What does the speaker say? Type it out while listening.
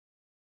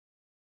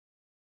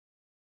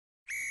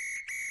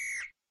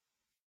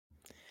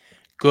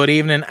Good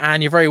evening,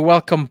 and you're very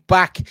welcome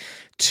back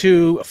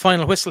to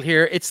Final Whistle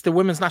here. It's the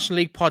Women's National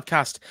League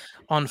podcast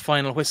on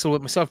Final Whistle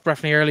with myself,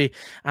 Breffney Early,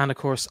 and of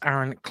course,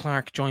 Aaron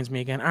Clark joins me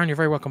again. Aaron, you're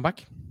very welcome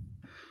back.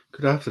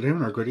 Good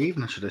afternoon, or good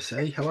evening, should I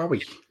say. How are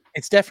we?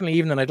 It's definitely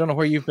evening. I don't know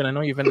where you've been. I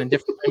know you've been in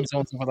different time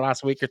zones over the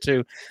last week or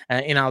two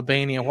in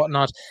Albania and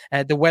whatnot.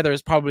 The weather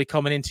is probably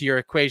coming into your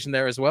equation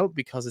there as well,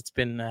 because it's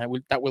been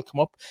that will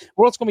come up.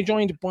 We're also going to be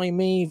joined by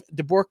Meabh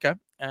de Burca.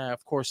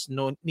 Of course,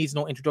 needs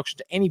no introduction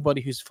to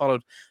anybody who's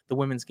followed the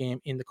women's game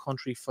in the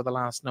country for the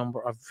last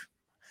number of,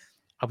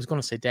 I was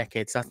going to say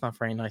decades. That's not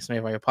very nice,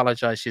 Meabh. I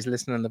apologize. She's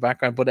listening in the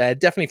background, but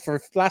definitely for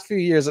the last few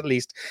years at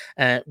least,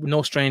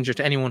 no stranger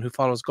to anyone who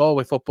follows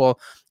Galway football,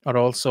 or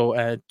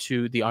also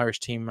to the Irish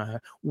team.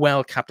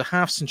 Well capped, a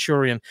half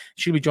centurion.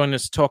 She'll be joining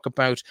us to talk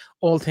about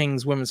all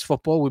things women's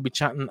football. We'll be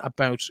chatting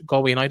about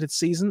Galway United's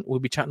season.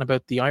 We'll be chatting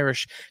about the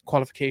Irish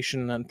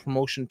qualification and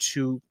promotion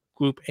to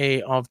Group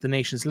A of the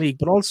Nations League,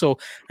 but also,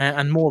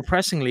 and more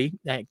pressingly,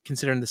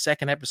 considering the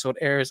second episode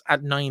airs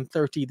at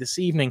 9:30 this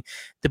evening,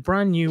 the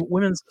brand new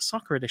women's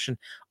soccer edition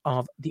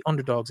of the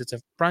Underdogs. It's a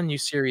brand new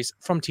series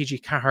from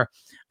TG Cahir,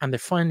 and they're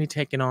finally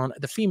taking on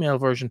the female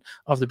version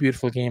of the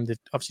beautiful game. They've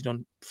obviously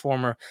done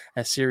former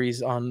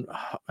series on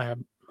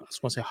I was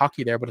going to say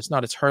hockey there, but it's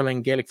not. It's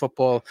hurling, Gaelic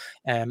football,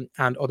 and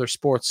other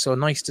sports. So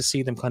nice to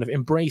see them kind of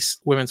embrace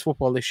women's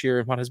football this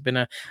year in what has been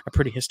a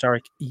pretty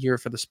historic year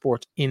for the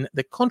sport in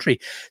the country.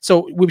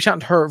 So we'll be chatting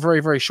to her very,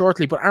 very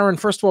shortly. But Aaron,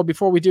 first of all,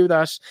 before we do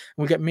that,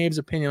 we'll get Meabh's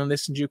opinion on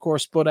this in due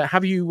course. But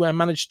have you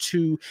managed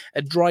to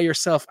dry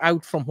yourself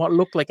out from what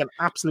looked like an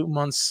absolute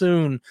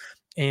monsoon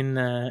in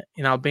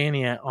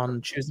Albania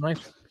on Tuesday night?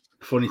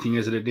 Funny thing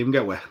is that it didn't even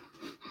get wet.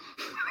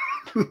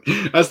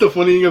 That's the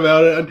funny thing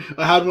about it. And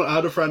I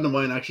had a friend of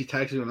mine actually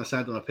text me when I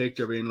sent him a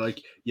picture being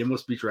like, "You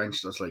must be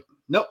drenched." I was like,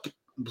 "Nope, it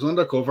was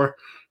undercover."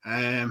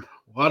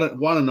 What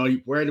a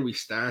night. Where do we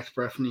start,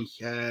 Breffney?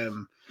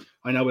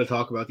 I know we'll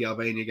talk about the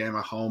Albania game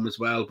at home as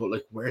well, but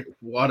like,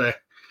 what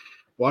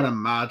a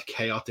mad,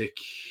 chaotic.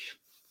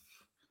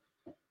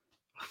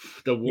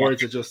 The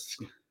words are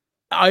just.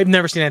 I've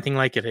never seen anything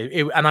like it.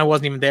 And I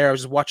wasn't even there. I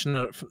was just watching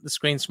the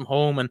screens from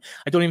home, and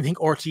I don't even think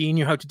RTE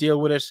knew how to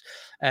deal with it.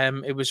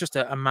 It was just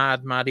a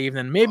mad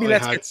evening. Maybe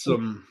let's get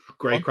some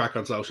great crack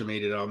on social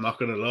media, though. I'm not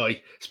going to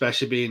lie,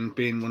 especially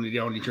being one of the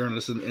only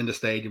journalists in the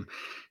stadium.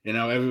 You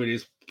know,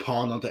 everybody's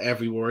pawing onto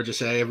every word you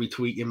say, every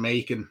tweet you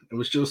make, and it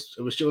was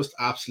just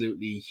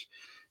absolutely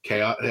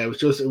chaotic.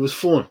 It was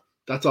fun.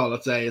 That's all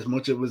I'd say. As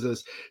much it was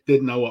as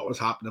didn't know what was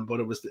happening,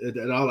 but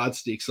it all adds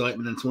to the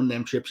excitement. And it's one of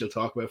them trips you'll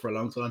talk about for a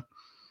long time.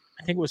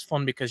 I think it was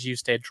fun because you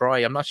stayed dry.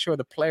 I'm not sure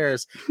the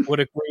players would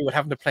agree with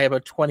having to play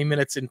about 20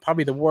 minutes in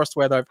probably the worst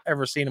weather I've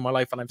ever seen in my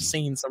life, and I've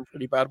seen some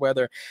pretty bad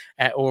weather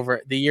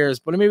over the years.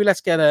 But maybe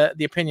let's get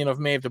the opinion of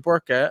Meabh de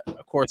Burca,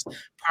 of course,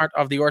 part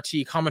of the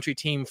RTE commentary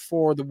team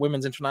for the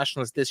women's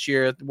internationals this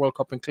year, the World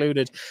Cup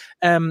included.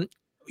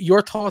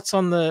 Your thoughts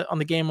on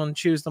the game on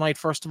Tuesday night,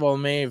 first of all,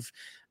 Meabh.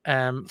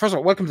 First of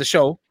all, welcome to the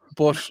show.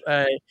 But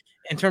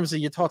in terms of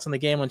your thoughts on the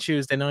game on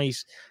Tuesday night,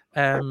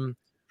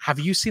 have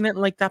you seen it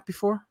like that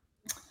before?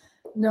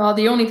 No,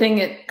 the only thing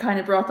it kind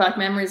of brought back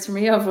memories for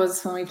me of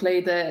was when we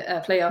played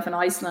the playoff in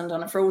Iceland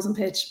on a frozen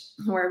pitch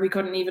where we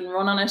couldn't even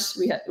run on it.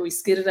 We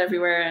skidded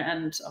everywhere,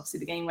 and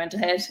obviously the game went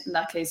ahead in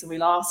that case and we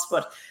lost.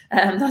 But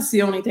that's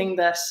the only thing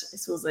that I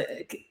suppose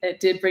it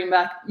did bring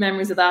back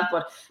memories of that.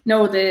 But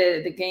no,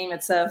 the game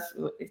itself,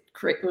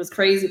 it was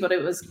crazy, but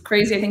it was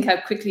crazy, I think,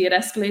 how quickly it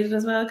escalated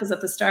as well, because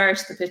at the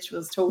start the pitch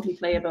was totally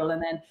playable,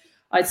 and then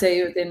I'd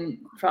say within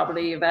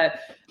probably about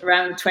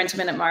around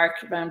 20-minute mark,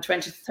 around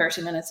 20 to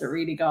 30 minutes, it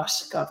really got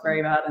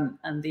very bad.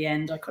 And the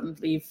end, I couldn't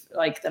believe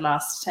like the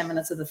last 10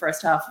 minutes of the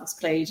first half was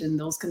played in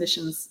those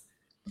conditions.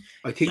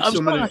 I think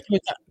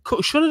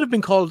should it have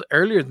been called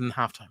earlier than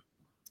halftime?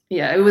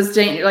 Yeah, it was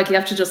like you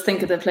have to just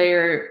think of the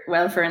player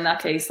welfare in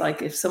that case.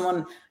 Like if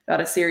someone got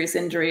a serious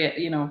injury,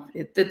 you know,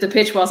 the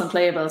pitch wasn't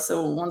playable.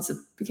 So once it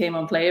became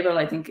unplayable,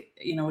 I think,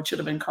 you know, it should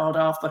have been called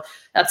off. But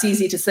that's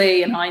easy to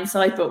say in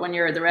hindsight. But when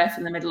you're the ref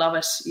in the middle of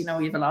it, you know,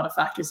 you have a lot of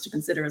factors to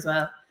consider as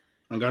well.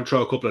 I'm going to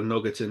throw a couple of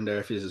nuggets in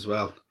there for you as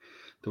well.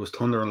 There was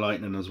thunder and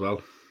lightning as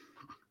well.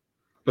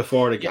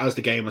 Before as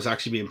the game was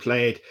actually being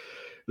played.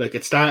 Like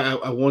it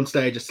started at one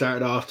stage, it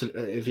started off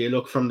if you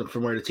look from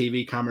where the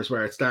TV cameras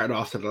were, it started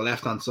off to the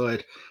left-hand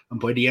side. And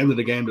by the end of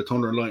the game, the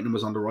thunder and lightning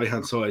was on the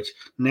right-hand side.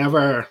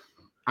 Never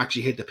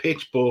actually hit the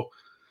pitch, but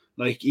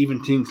like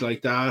even things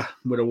like that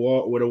with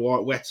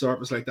a wet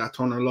surface like that,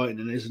 thunder and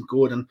lightning isn't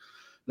good. And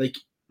like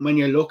when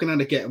you're looking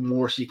at it getting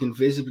worse, you can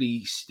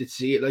visibly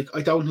see it. Like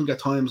I don't think at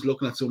times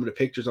looking at some of the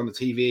pictures on the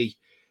TV,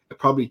 it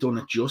probably done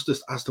it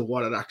justice as to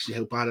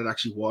how bad it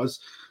actually was.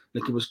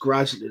 Like it was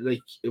gradually,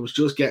 like it was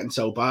just getting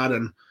so bad,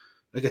 and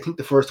like I think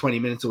the first 20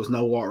 minutes there was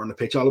no water on the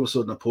pitch. All of a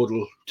sudden, a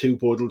puddle, 2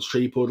 puddles,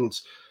 3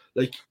 puddles.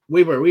 Like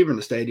we were in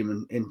the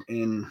stadium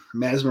in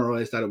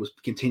mesmerized that it was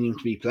continuing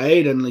to be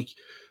played, and like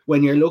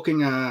when you're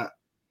looking at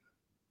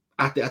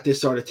this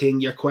sort of thing,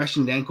 your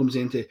question then comes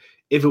into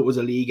if it was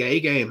a League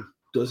A game,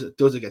 does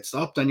it get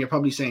stopped? And you're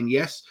probably saying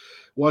yes.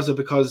 Was it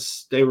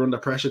because they were under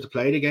pressure to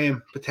play the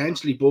game?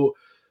 Potentially, but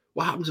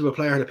what happens if a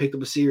player had picked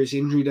up a serious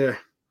injury there?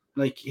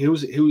 Like,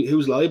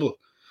 who's liable?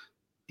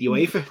 The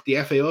UEFA,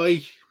 the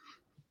FAI.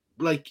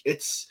 Like,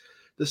 there's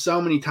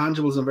so many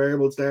tangibles and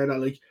variables there that,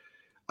 like,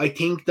 I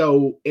think,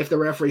 though, if the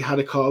referee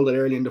had called it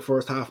early in the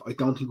first half, I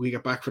don't think we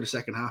get back for the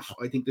second half.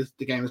 I think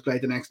the game is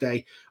played the next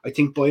day. I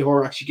think by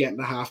her actually getting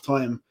the half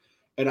time,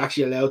 it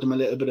actually allowed them a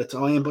little bit of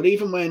time. But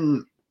even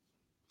when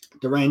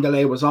the rain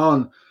delay was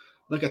on,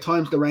 like, at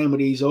times the rain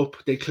would ease up,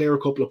 they'd clear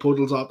a couple of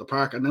puddles off the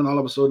park, and then all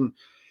of a sudden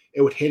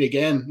it would hit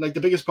again. Like,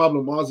 the biggest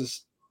problem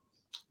is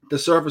the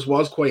surface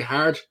was quite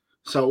hard,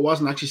 so it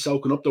wasn't actually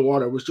soaking up the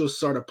water. It was just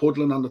sort of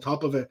puddling on the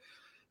top of it.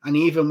 And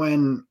even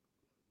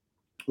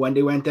when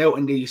they went out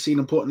and you see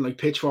them putting like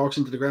pitchforks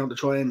into the ground to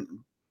try and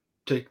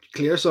to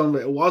clear some of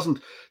it, it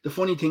wasn't. The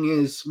funny thing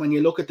is, when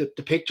you look at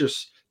the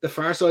pictures, the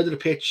far side of the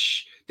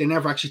pitch, they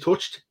never actually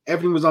touched.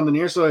 Everything was on the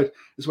near side.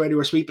 Is where they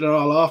were sweeping it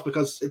all off,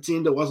 because it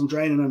seemed it wasn't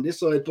draining on this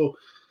side. But,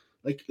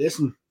 like,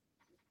 listen,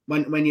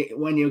 when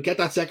you get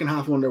that second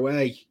half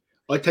underway,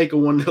 I'd take a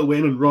 1-0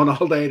 win and run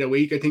all day of the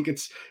week. I think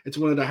it's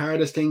one of the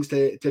hardest things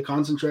to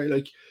concentrate.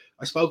 Like,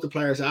 I spoke to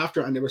players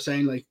after, and they were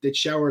saying, like, they'd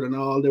showered and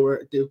all. They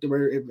were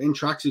in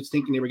tracksuits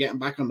thinking they were getting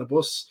back on the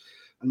bus,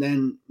 and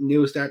then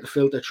news started to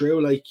filter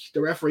through. Like,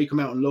 the referee come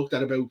out and looked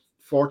at about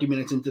 40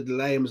 minutes into the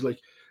delay and was like,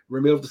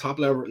 remove the top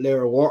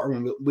layer of water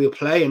and we'll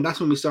play. And that's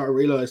when we started to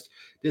realise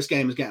this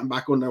game is getting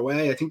back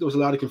underway. I think there was a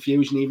lot of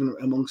confusion even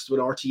amongst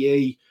with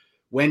RTE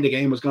when the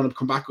game was going to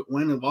come back,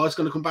 when it was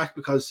going to come back,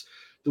 because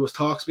there was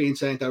talks being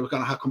saying that it was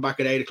going to come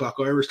back at 8 o'clock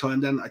Irish time.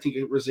 Then I think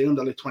it resumed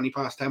at like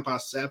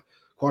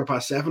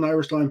 7:15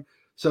 Irish time.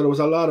 So there was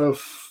a lot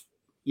of,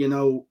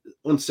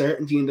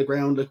 uncertainty in the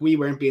ground. Like, we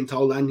weren't being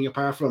told anything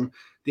apart from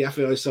the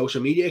FAI's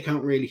social media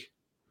account, really.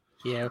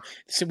 Yeah,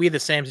 so we had the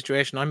same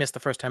situation. I missed the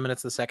first 10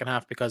 minutes of the second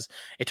half because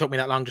it took me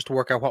that long just to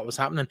work out what was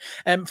happening.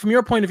 From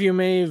your point of view,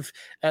 Meabh,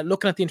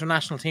 looking at the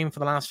international team for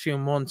the last few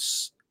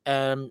months,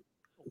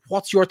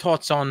 what's your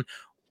thoughts on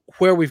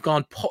where we've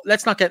gone?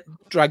 Let's not get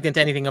dragged into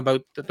anything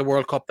about the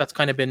World Cup. That's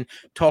kind of been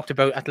talked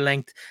about at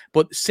length.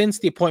 But since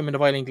the appointment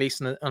of Eileen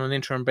Gleeson on an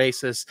interim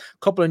basis, a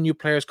couple of new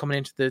players coming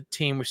into the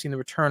team. We've seen the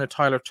return of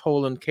Tyler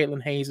Tolan.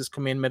 Caitlin Hayes has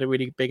come in, made a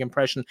really big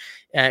impression.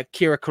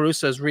 Ciara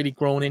Carusa has really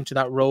grown into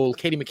that role.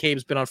 Katie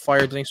McCabe's been on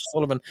fire. Denise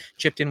Sullivan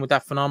chipped in with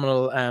that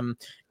phenomenal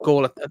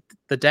goal at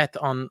the death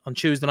on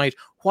Tuesday night.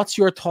 What's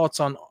your thoughts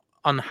on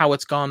how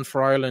it's gone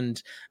for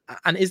Ireland?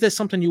 And is this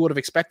something you would have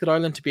expected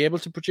Ireland to be able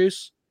to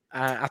produce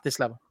at this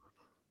level?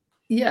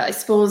 Yeah, I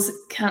suppose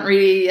can't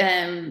really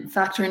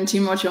factor in too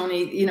much.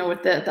 Only,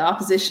 with the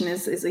opposition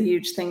is a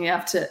huge thing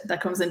that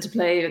comes into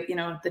play.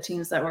 The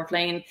teams that we're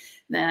playing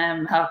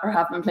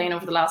have been playing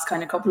over the last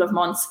kind of couple of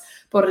months.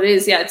 But it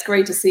is, it's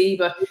great to see.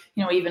 But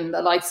even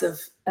the likes of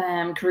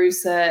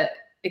Carusa.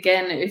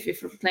 Again, if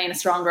you're playing a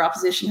stronger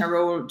opposition, her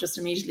role just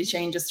immediately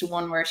changes to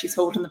one where she's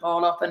holding the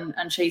ball up and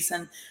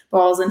chasing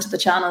balls into the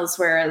channels.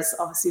 Whereas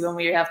obviously when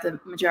we have the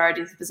majority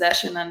of the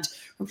possession and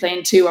we're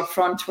playing two up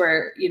front,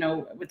 where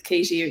with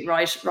Katie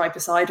right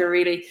beside her,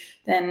 really,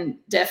 then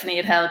definitely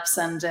it helps.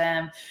 And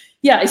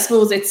I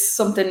suppose it's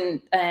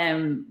something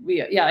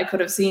I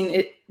could have seen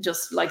it,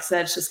 just like I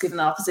said, just given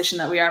the opposition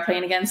that we are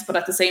playing against. But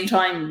at the same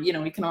time,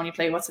 we can only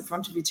play what's in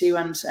front of you too.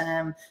 And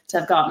to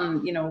have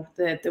gotten,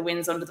 the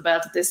wins under the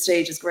belt at this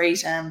stage is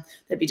great.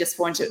 They'd be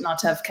disappointed not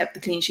to have kept the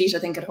clean sheet, I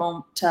think, at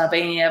home to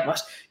Albania.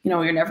 But,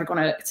 it's never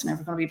going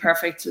to be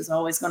perfect. There's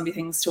always going to be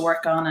things to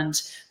work on.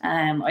 And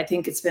I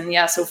think it's been,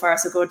 so far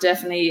so good.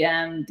 Definitely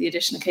the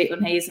addition of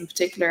Caitlin Hayes in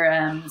particular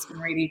has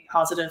been really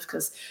positive,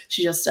 because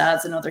she just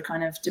adds another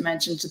kind of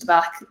dimension to the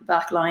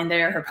back line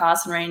there. Her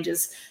passing range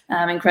is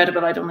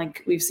incredible. I don't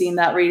think we've seen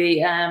that really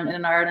in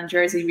an Ireland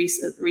jersey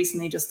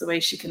recently, just the way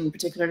she can,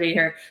 particularly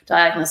her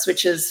diagonal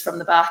switches from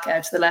the back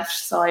out to the left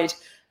side,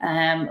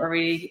 are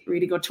really,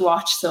 really good to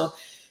watch. So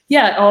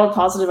all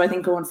positive, I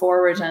think, going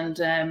forward,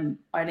 and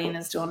Eileen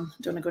has done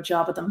a good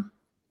job at them.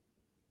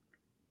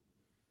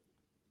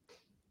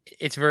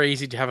 It's very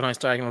easy to have a nice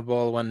diagonal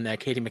ball when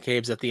Katie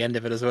McCabe's at the end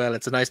of it as well.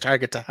 It's a nice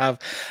target to have.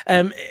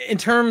 In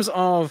terms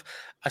of,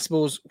 I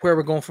suppose, where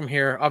we're going from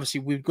here, obviously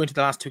we've gone to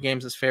the last two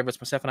games as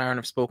favourites. Myself and Aaron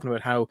have spoken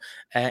about how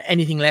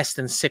anything less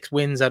than 6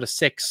 wins out of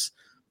 6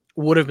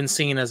 would have been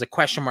seen as a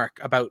question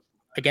mark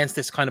against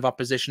this kind of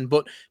opposition.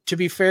 But to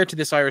be fair to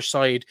this Irish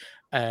side,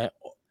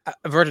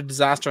 averted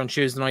disaster on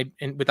Tuesday night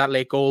with that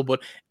late goal,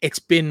 but it's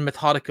been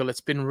methodical. It's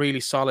been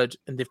really solid,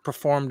 and they've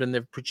performed and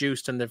they've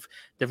produced, and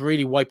they've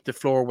really wiped the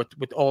floor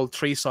with all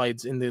 3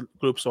 sides in the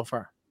group so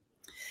far.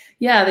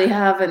 Yeah, they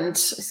have. And I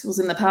suppose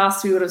in the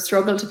past we would have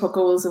struggled to put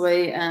goals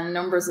away, and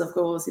numbers of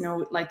goals,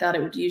 like that.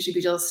 It would usually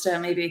be just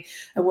maybe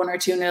a 1 or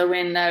 2-0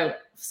 win. Now,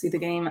 see, the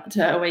game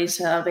away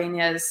to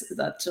Albania is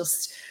that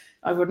just,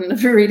 I wouldn't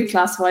have really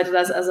classified it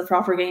as a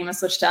proper game as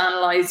such to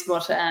analyse.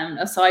 But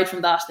aside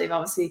from that, they've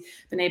obviously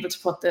been able to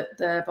put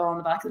the ball in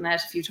the back of the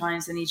net a few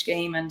times in each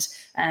game. And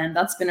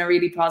that's been a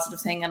really positive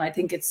thing. And I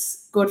think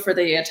it's good for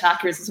the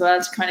attackers as well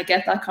to kind of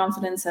get that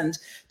confidence and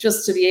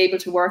just to be able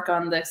to work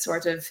on the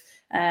sort of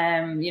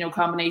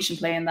combination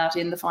playing that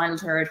in the final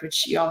third,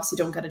 which you obviously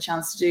don't get a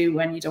chance to do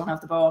when you don't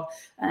have the ball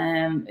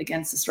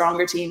against a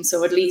stronger team.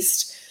 So at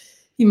least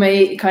you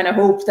may kind of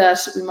hope that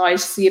we might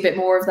see a bit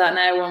more of that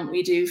now when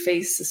we do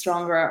face a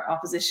stronger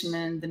opposition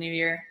in the new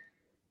year.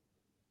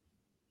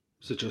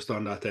 So just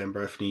on that then,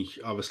 Bethany,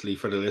 obviously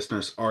for the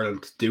listeners,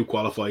 Ireland do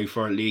qualify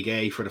for League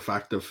A for the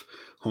fact of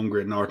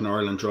Hungary and Northern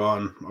Ireland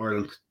drawing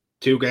Ireland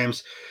 2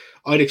 games.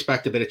 I'd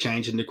expect a bit of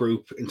change in the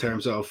group in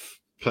terms of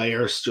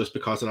players just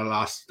because of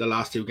the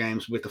last 2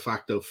 games, with the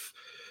fact of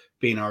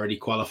being already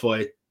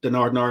qualified. The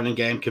Northern Ireland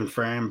game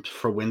confirmed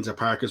for Windsor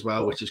Park as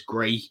well, which is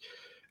great.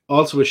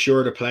 Also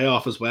assured a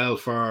playoff as well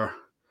for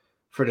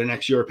the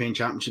next European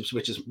Championships,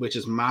 which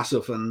is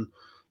massive. And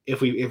if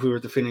we were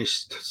to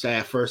finish,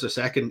 say, first or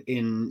second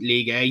in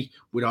League A,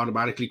 we'd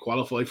automatically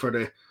qualify for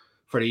the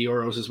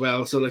Euros as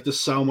well. So like, there's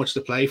so much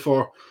to play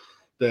for.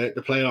 The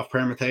playoff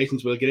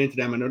permutations, we'll get into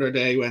them another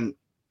day when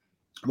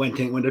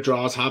the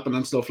draws happen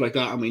and stuff like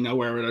that, and we know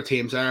where our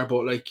teams are.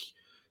 But like,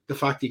 the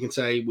fact you can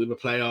say we have a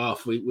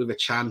playoff, we have a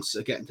chance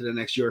of getting to the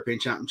next European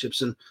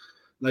Championships, and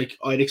like,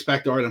 I'd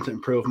expect Ireland to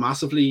improve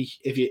massively.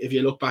 If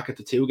you look back at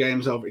the 2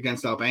 games over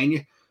against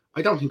Albania,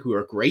 I don't think we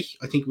were great.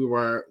 I think we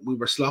were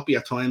sloppy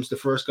at times. The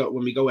first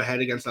when we go ahead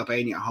against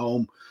Albania at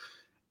home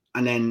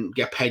and then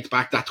get pegged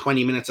back, that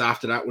 20 minutes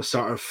after that was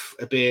sort of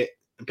a bit,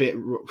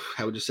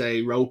 how would you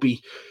say,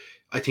 ropey.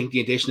 I think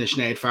the addition of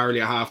Sinead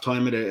Farrelly at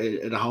half-time at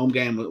a home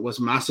game was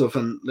massive.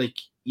 And like,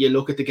 you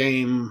look at the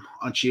game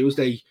on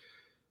Tuesday,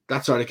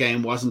 that sort of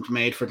game wasn't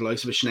made for the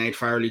likes of Sinead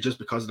Farrelly just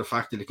because of the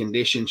fact of the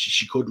conditions.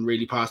 She couldn't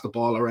really pass the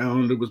ball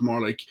around. It was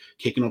more like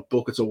kicking up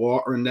buckets of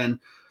water. And then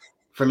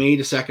for me,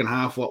 the second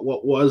half, what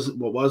was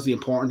the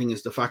important thing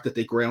is the fact that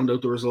they ground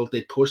out the result.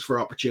 They pushed for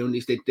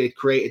opportunities. They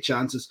created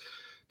chances.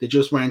 They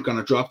just weren't going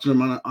to drop to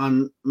them.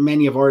 On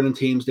many of Ireland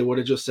teams, they would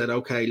have just said,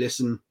 okay,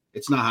 listen,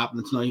 it's not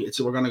happening tonight.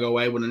 We're going to go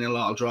away with a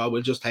 0-0 draw.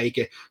 We'll just take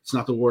it. It's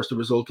not the worst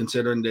result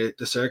considering the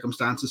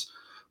circumstances.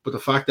 But the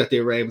fact that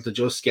they were able to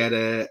just get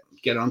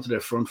onto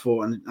their front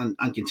foot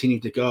and continue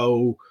to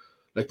go,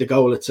 like the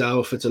goal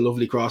itself, it's a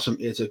lovely cross.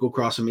 It's a good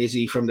cross from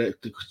Izzy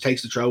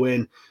takes the throw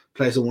in,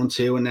 plays a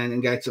 1-2, and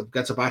then gets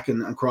it back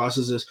and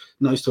crosses it.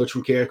 Nice touch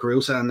from Ciara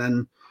Carusa, and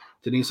then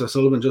Denise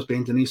O'Sullivan just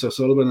being Denise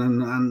O'Sullivan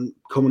and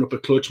coming up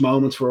at clutch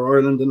moments for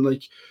Ireland. And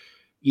like,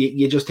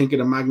 you just think of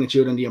the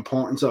magnitude and the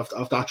importance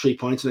of that 3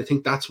 points. And I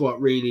think that's what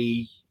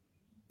really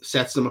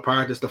sets them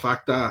apart, is the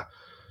fact that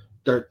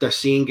they're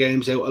seeing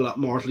games out a lot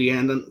more to the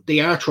end, and they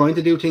are trying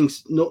to do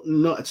things. No,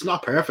 it's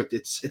not perfect.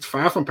 It's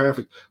far from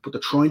perfect, but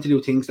they're trying to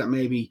do things that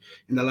maybe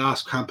in the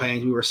last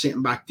campaigns we were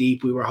sitting back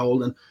deep, we were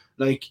holding.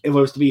 Like, if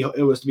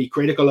it was to be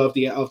critical of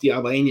the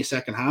Albania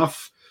second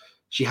half,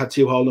 she had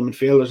 2 holding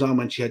midfielders on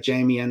when she had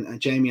Jamie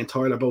and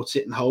Tyler both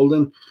sitting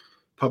holding.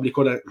 Probably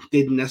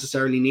didn't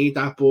necessarily need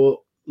that, but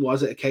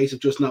was it a case of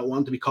just not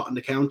wanting to be caught in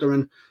the counter?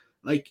 And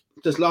like,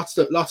 there's lots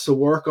to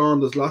work on.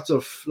 There's lots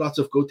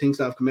of good things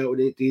that have come out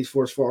with these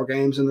first 4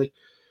 games, and like,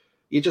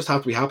 you just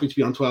have to be happy to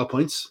be on 12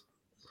 points.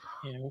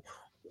 Yeah.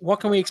 What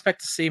can we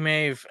expect to see,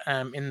 Meabh,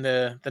 in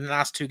the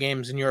last 2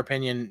 games, in your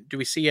opinion? Do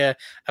we see a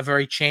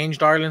very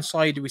changed Ireland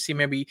side? Do we see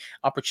maybe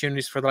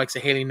opportunities for the likes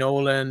of Hayley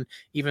Nolan,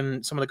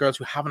 even some of the girls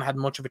who haven't had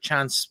much of a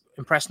chance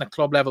impressing at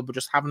club level, but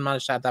just haven't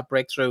managed to have that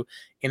breakthrough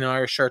in an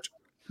Irish shirt?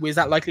 Is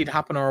that likely to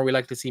happen, or are we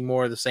likely to see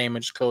more of the same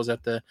and just close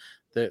out the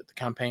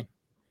campaign?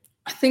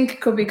 I think it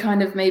could be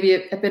kind of maybe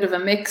a bit of a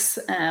mix.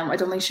 I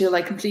don't think she'll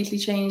like completely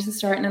change the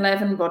starting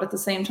 11, but at the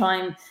same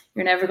time,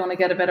 you're never going to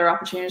get a better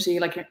opportunity.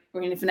 Like, if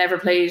you've never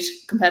played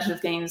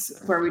competitive games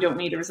where we don't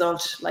need a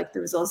result, like,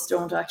 the results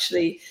don't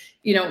actually,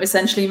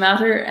 essentially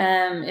matter.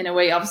 In a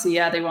way, obviously,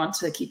 yeah, they want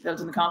to keep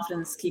building the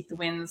confidence, keep the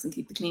wins and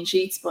keep the clean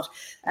sheets. But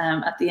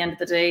at the end of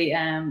the day,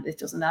 it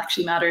doesn't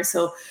actually matter.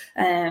 So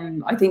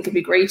I think it'd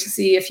be great to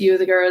see a few of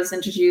the girls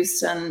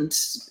introduced from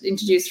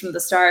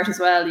the start as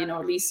well.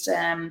 At least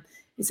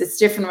it's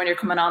different when you're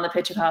coming on the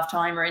pitch at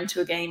halftime or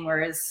into a game,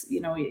 whereas,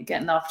 you're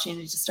getting the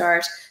opportunity to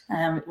start.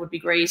 It would be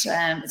great.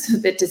 It's a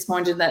bit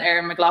disappointing that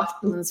Erin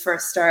McLaughlin's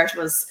first start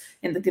was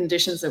in the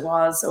conditions it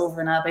was over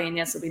in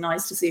Albania. So it'd be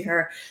nice to see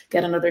her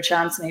get another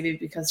chance, maybe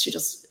because she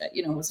just,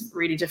 it was a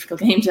really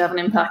difficult game to have an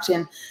impact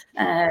in.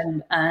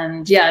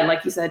 And yeah,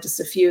 like you said, just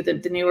a few of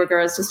the newer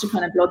girls, just to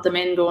kind of blood them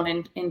in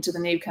going into the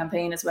new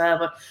campaign as well.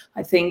 But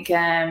I think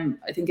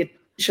it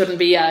shouldn't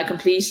be a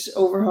complete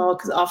overhaul,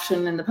 because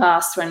often in the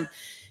past, when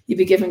you'd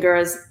be giving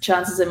girls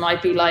chances, it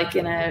might be like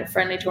in a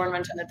friendly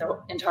tournament and the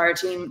entire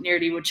team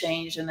nearly would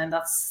change, and then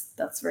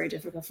that's very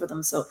difficult for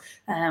them. So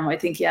I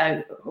think,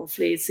 yeah,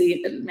 hopefully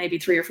see maybe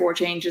 3 or 4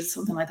 changes,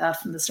 something like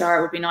that from the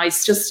start would be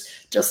nice,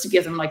 just to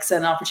give them, like,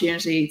 set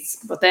opportunities.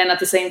 But then at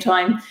the same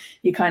time,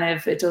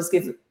 it does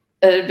give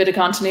a bit of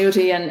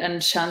continuity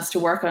and chance to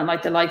work on,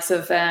 like, the likes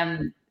of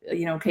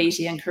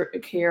Katie and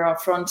Ciara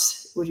up front.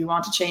 Would you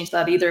want to change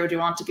that either? Would you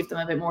want to give them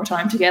a bit more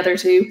time together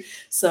too?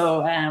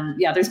 So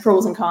yeah, there's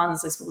pros and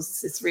cons. I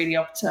suppose it's really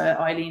up to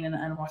Eileen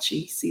and what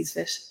she sees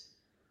fit.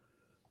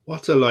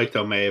 What's it like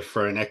though, Meabh,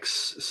 for an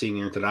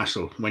ex-senior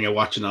international when you're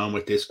watching on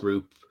with this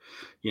group?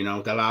 you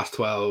know, the last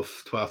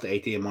 12 to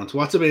 18 months.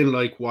 What's it been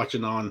like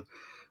watching on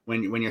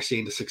when you're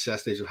seeing the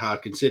success that you've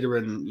had,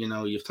 considering, you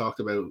know, you've talked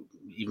about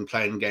even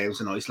playing games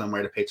in Iceland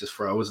where the pitch is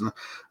frozen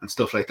and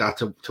stuff like that,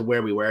 to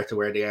where we were to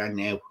where they are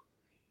now?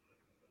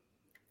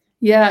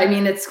 Yeah, I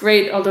mean, it's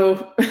great,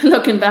 although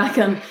looking back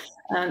and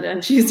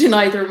Tuesday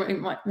night, there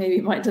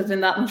might have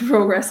been that much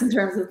progress in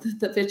terms of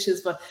the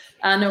pitches, but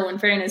no, in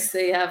fairness,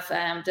 they have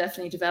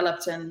definitely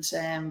developed, and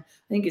I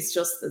think it's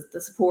just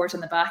the support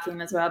and the backing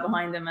as well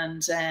behind them,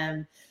 and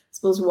I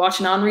suppose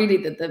watching on, really,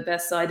 the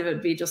best side of it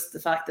would be just the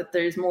fact that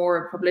there's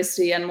more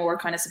publicity and more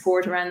kind of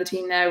support around the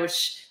team now,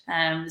 which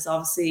is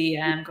obviously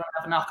going to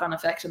have a knock-on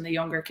effect on the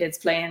younger kids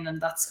playing,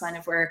 and that's kind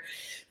of where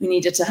we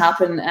need it to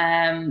happen.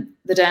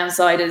 The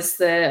downside is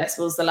I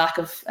suppose the lack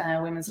of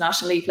women's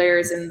National League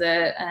players in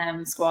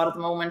the squad at the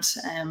moment.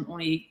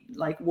 Only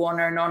like one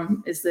or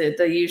none is the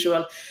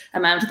usual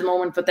amount at the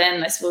moment. But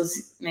then I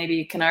suppose maybe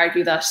you can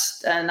argue that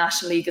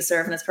National League is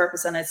serving its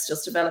purpose, and it's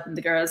just developing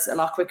the girls a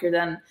lot quicker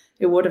than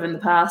it would have in the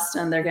past,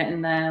 and they're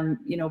getting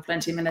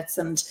plenty of minutes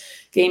and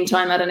game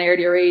time at an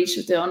earlier age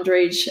with the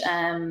underage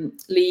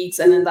leagues,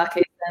 and in that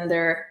case then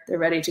they're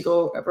ready to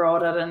go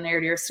abroad at an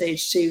earlier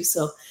stage too.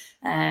 So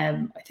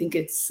I think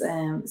it's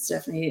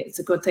definitely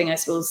a good thing, I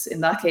suppose,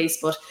 in that case.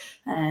 But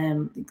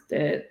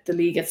the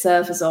league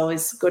itself is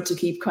always good to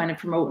keep kind of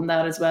promoting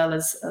that as well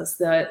as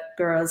the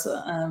girls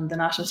and the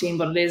national team.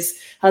 But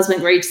has been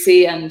great to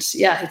see, and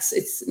yeah,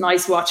 it's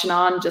nice watching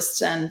on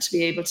just and to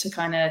be able to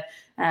kind of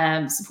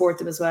support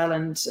them as well,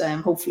 and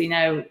hopefully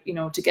now, you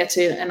know, to get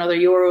to another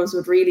Euros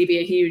would really be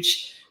a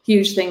huge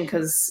thing,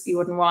 because you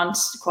wouldn't want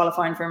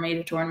qualifying for a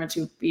major tournament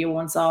to be a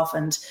once-off,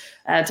 and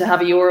to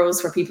have a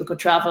Euros where people could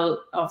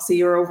travel. Obviously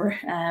you're over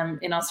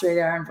in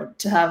Australia, Aaron, but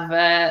to have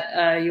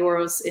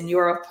Euros in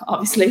Europe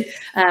obviously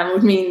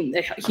would mean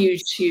a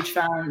huge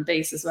fan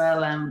base as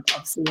well.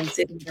 Obviously in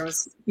Sydney there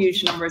was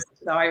huge numbers of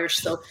the Irish,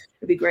 so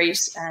it'd be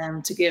great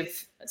to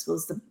give, I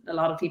suppose, a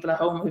lot of people at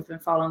home who've been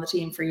following the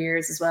team for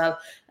years as well,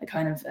 I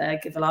kind of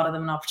give a lot of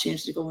them an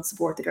opportunity to go and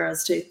support the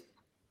girls too.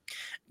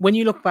 When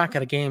you look back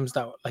at games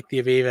that, like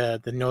the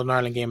Aviva, the Northern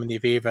Ireland game and the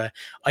Aviva,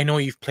 I know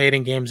you've played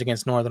in games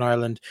against Northern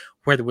Ireland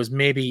where there was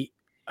maybe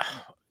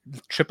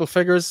triple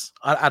figures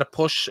at a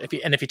push. If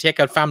you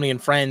take out family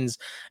and friends,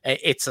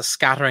 it's a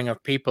scattering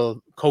of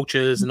people,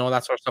 coaches and all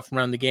that sort of stuff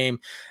around the game,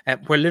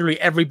 where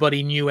literally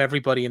everybody knew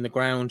everybody in the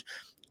ground.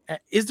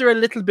 Is there a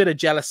little bit of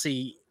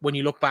jealousy when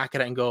you look back at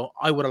it and go,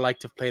 I would have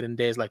liked to have played in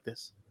days like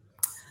this?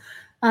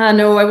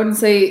 No, I wouldn't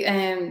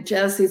say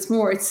jealousy. It's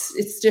more,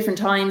 it's different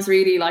times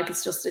really. Like it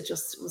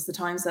just was the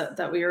times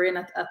that we were in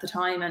at the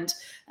time, and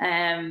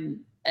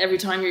every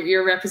time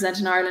you're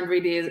representing Ireland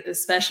really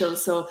is special.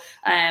 So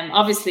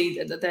obviously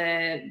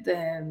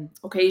the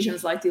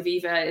occasions like the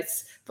Aviva,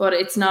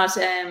 it's not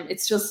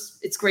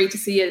it's great to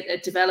see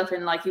it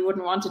developing. Like you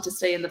wouldn't want it to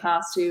stay in the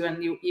past too,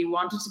 and you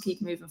want it to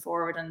keep moving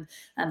forward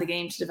and the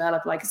game to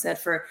develop, like I said,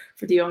 for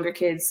the younger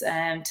kids,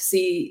 to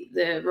see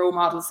the role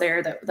models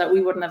there that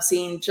we wouldn't have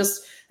seen,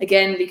 just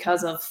again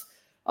because of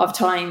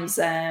times,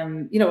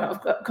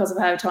 because of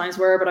how times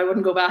were. But I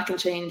wouldn't go back and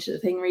change a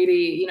thing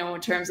really,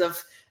 in terms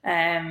of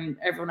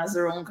everyone has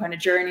their own kind of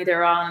journey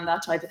they're on and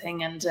that type of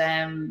thing. And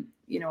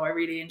I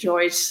really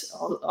enjoyed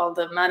all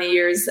the many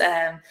years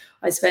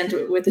I spent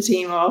with the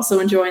team. I'm also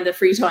enjoying the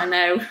free time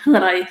now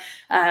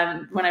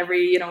when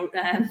every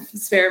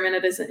spare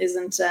minute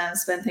isn't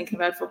spent thinking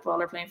about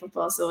football or playing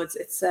football. So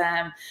it's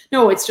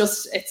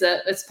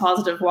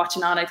positive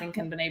watching on, I think,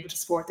 and being able to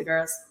support the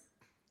girls.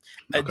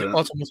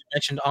 Also, was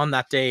mentioned on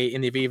that day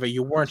in the Aviva,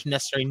 you weren't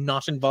necessarily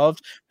not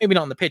involved, maybe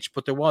not on the pitch,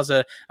 but there was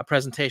a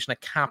presentation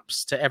of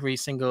caps to every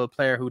single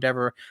player who'd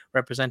ever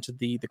represented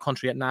the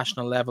country at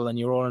national level, and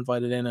you were all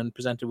invited in and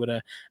presented with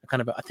a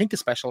kind of a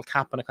special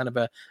cap and a kind of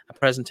a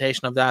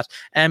presentation of that.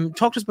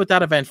 Talk to us about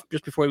that event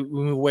just before we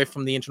move away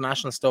from the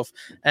international stuff.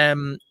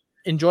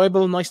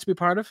 Enjoyable, nice to be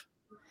part of?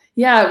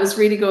 Yeah, it was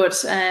really good.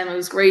 It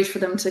was great for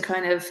them to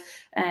kind of,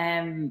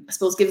 I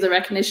suppose, give the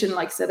recognition,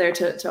 like I said there,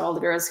 to all the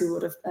girls who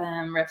would have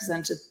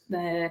represented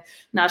the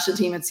national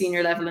team at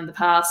senior level in the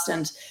past.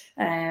 And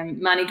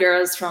many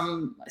girls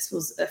from, I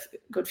suppose, a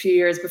good few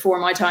years before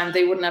my time,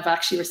 they wouldn't have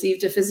actually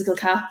received a physical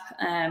cap.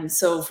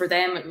 So for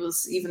them, it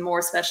was even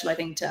more special, I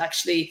think, to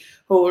actually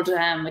hold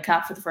a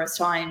cap for the first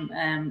time.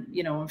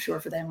 I'm sure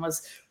for them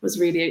was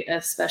really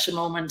a special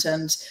moment.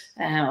 And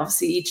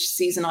obviously each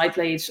season I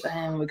played,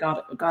 we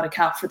got a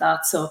cap for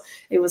that. So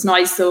it was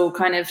nice, so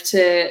kind of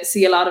to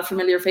see a lot of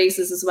familiar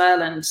faces as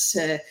well, and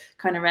to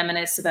kind of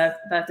reminisce about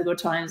the good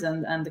times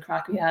and the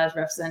crack we had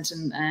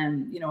representing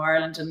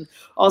Ireland, and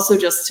also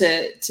just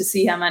to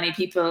see how many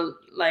people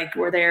like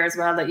were there as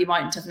well that you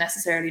mightn't have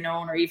necessarily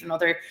known, or even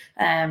other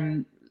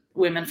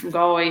women from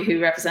Galway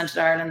who represented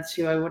Ireland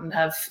who I wouldn't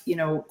have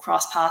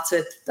crossed paths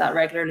with that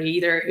regularly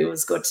either. It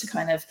was good to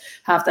kind of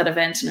have that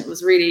event, and it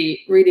was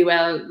really, really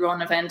well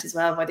run event as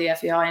well by the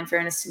FAI. In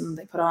fairness to them,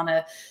 they put on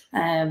a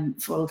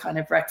full kind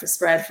of breakfast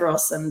spread for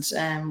us,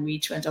 and we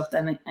each went up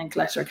then and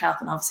collected our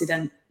cap, and obviously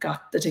then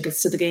got the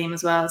tickets to the game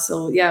as well.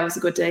 So yeah, it was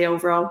a good day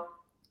overall.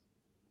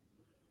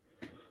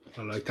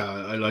 I like that.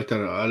 I like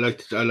that.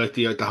 I like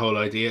the whole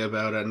idea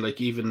about it. And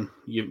like even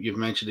you've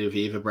mentioned the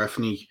Aviva,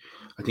 Breffney.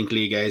 I think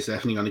League A is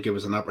definitely going to give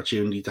us an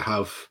opportunity to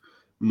have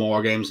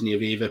more games in the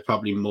Aviva,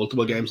 probably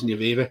multiple games in the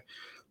Aviva.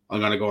 I'm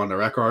going to go on the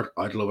record.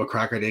 I'd love a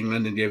crack at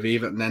England in the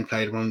Aviva and then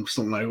play them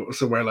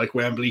somewhere like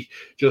Wembley,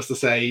 just to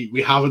say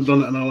we haven't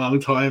done it in a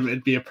long time.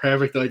 It'd be a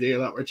perfect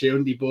ideal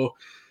opportunity. But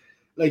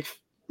like,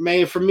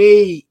 May, for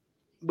me,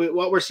 with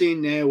what we're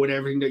seeing now, with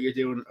everything that you're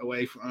doing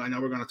away from, I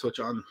know we're going to touch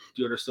on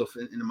the other stuff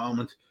in a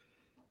moment.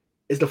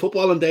 Is the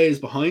footballing days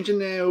behind you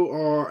now,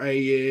 or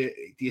do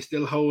you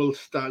still hold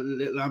that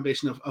little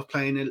ambition of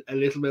playing a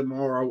little bit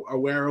more, or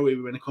where are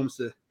we when it comes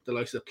to the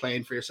likes of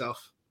playing for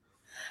yourself?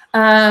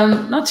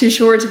 Not too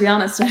sure, to be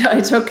honest.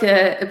 I took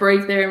a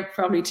break there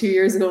probably 2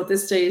 years ago at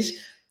this stage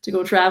to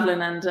go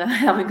travelling, and I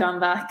haven't gone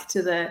back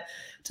to the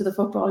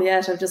football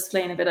yet. I'm just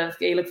playing a bit of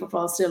Gaelic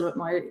football still with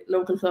my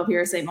local club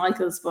here, St.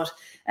 Michael's. But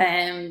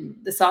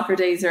the soccer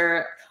days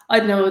are, I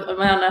don't know,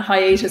 I'm on a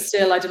hiatus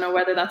still. I don't know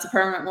whether that's a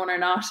permanent one or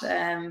not.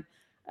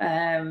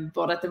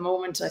 But at the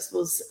moment, I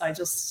suppose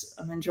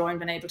I'm enjoying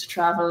being able to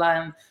travel.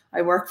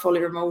 I work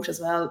fully remote as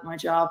well, my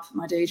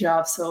day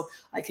job, so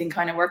I can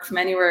kind of work from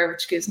anywhere,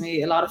 which gives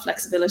me a lot of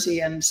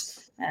flexibility, and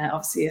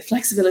obviously a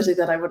flexibility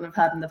that I wouldn't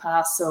have had in the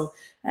past. So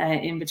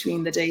in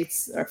between the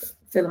dates or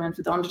filming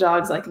with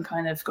Underdogs, I can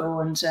kind of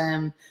go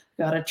and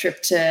got a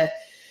trip to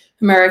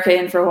America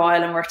in for a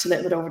while and worked a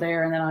little bit over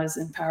there, and then I was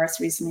in Paris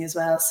recently as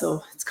well.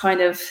 So it's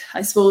kind of,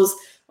 I suppose,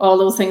 all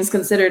those things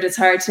considered, it's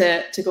hard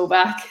to go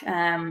back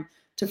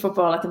to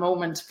football at the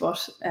moment,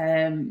 but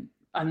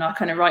I'm not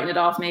kind of writing it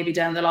off. Maybe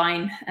down the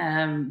line,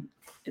 I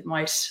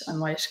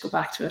might go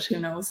back to it. Who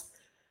knows?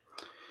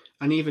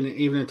 And even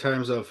in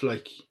terms of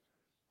like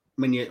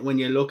when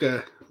you look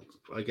at,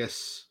 I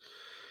guess,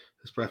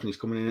 this preference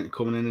coming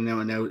in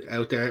and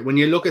out there. When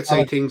you look at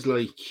things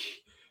like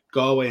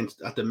Galway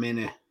at the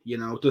minute,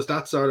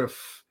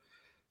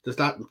 does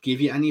that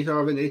give you any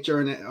sort of an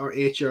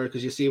itch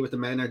because you see what the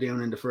men are doing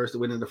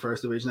winning the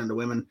first division, and the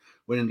women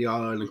winning the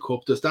All-Ireland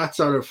Cup? Does that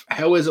sort of,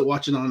 how is it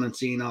watching on and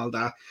seeing all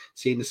that,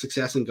 seeing the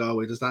success in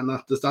Galway? Does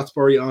that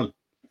spur you on?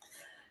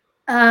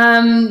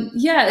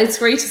 Yeah, it's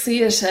great to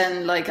see it,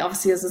 and like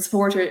obviously as a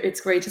supporter,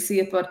 it's great to see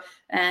it. But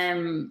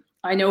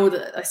I know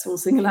that, I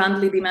suppose,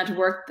 single-handedly the amount of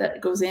work that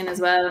goes in as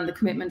well, and the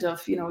commitment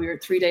of you're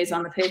 3 days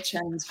on the pitch,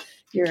 and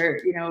you're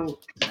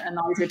a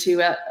night or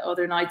two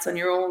other nights on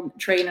your own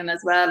training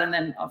as well, and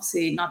then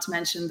obviously not to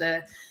mention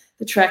the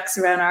treks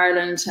around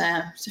Ireland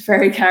to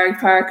Ferry Carrick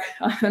Park.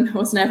 It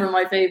was never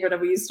my favourite,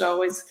 and we used to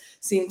always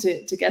seem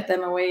to get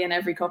them away in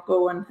every cup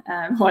going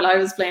while I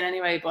was playing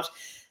anyway. But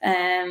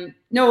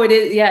no, it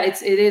is. Yeah,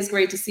 it is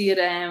great to see it.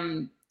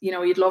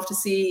 You'd love to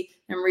see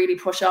them really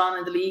push on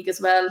in the league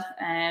as well.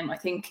 I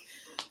think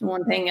the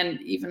one thing,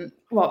 and even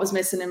what was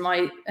missing in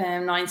my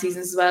 9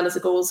 seasons as well, as a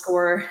goal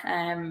scorer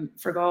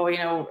for Galway,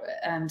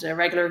 and a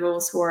regular goal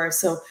scorer.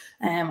 So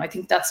I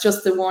think that's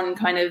just the one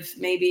kind of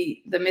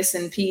maybe the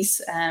missing piece.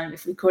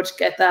 If we could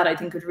get that, I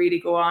think would really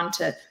go on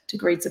to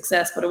great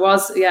success. But it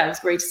was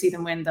great to see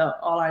them win the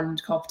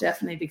All-Ireland Cup,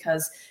 definitely,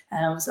 because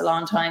it was a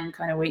long time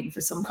kind of waiting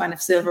for some kind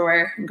of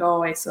silverware in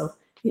Galway. So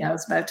yeah, it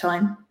was about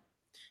time.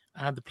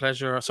 I had the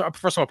pleasure. So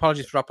first of all,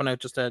 apologies for dropping out,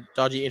 just a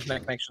dodgy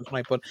internet connection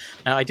tonight. But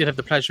I did have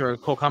the pleasure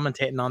of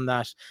co-commentating on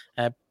that,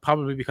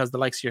 probably because the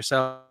likes of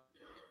yourself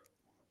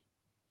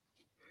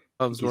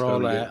were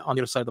all on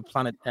the other side of the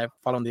planet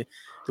following the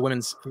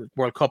Women's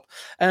World Cup.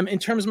 In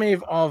terms,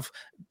 Meabh, of,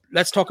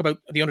 let's talk about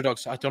the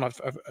Underdogs. I don't know if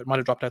I might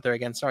have dropped out there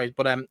again, sorry.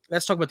 But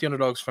let's talk about the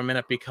Underdogs for a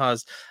minute,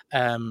 because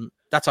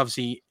that's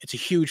obviously, it's a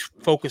huge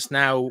focus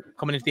now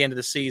coming into the end of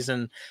the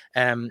season.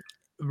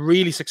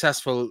 Really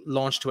successful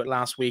launch to it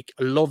last week.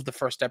 I loved the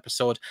first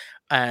episode.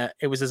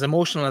 It was as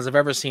emotional as I've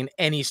ever seen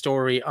any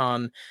story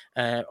on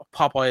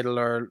Pop Idol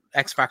or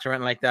X Factor or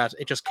anything like that.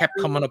 It just kept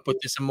coming up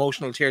with this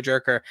emotional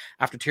tearjerker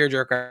after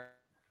tearjerker.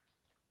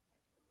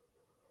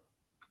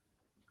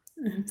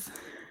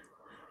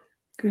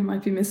 We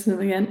might be missing him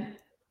again.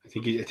 I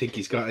think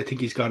he's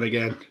gone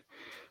again.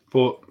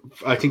 But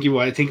I think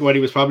what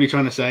he was probably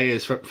trying to say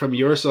is, from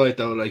your side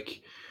though,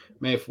 like,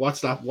 Meabh,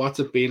 what's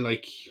it been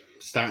like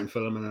starting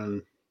filming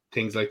and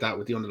things like that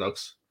with the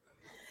Underdogs?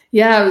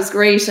 Yeah, it was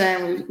great.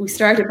 We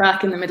started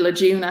back in the middle of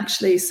June,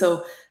 actually.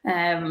 So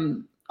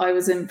I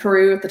was in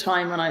Peru at the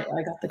time when I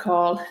got the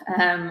call,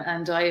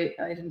 and I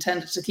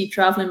intended to keep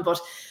traveling, but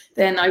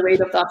then I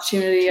weighed up the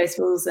opportunity, I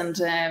suppose, and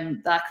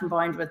that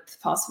combined with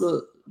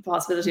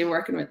possibility of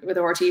working with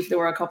RT for the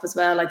World Cup as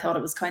well, I thought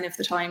it was kind of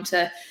the time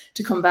to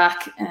come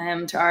back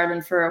to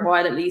Ireland for a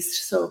while at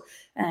least. So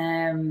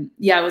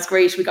it was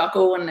great. We got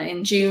going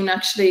in June,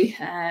 actually.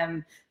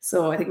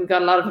 So I think we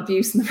got a lot of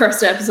abuse in the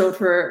first episode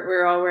for we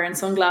were all wearing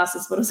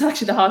sunglasses, but it was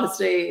actually the hottest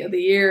day of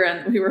the year,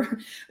 and we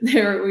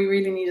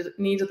really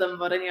needed them.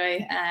 But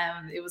anyway,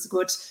 it was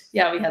good.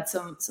 Yeah, we had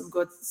some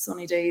good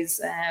sunny days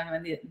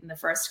in the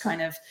first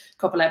kind of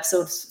couple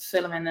episodes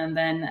filming, and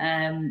then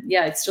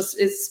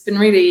it's been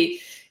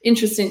really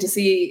interesting to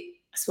see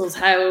I suppose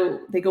how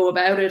they go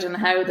about it and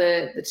how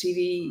the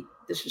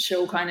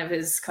show kind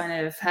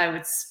of how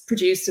it's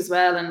produced as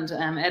well, and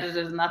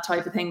edited and that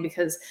type of thing,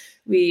 because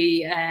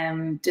we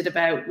do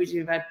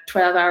about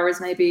 12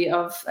 hours maybe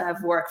of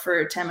work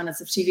for 10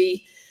 minutes of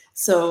TV.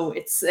 So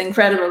it's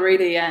incredible,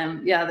 really.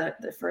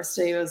 The first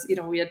day was,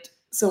 we had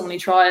so many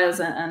trials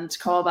and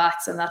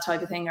callbacks and that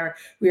type of thing. Or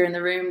we were in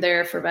the room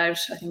there for about,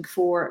 I think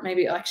 4,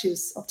 maybe actually it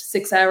was up to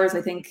 6 hours,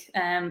 I think,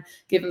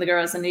 giving the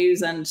girls the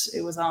news, and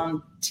it was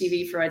on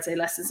TV for, I'd say,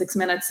 less than 6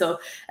 minutes. So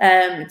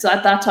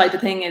that type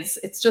of thing it's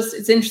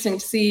interesting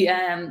to see.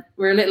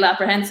 We're a little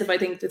apprehensive, I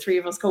think, the three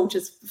of us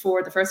coaches,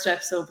 before the first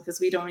episode, because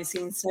we'd only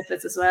seen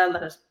snippets as well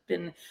that had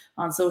been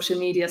on social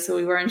media, so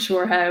we weren't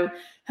sure how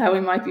we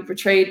might be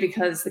portrayed,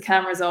 because the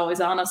camera's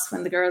always on us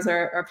when the girls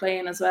are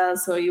playing as well,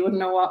 so you wouldn't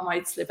know what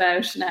might slip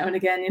out now and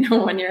again,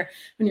 when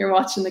you're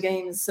watching the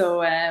games.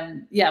 So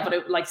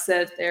but like I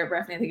said there,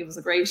 Breffney, I think it was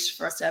a great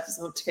first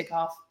episode to kick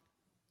off.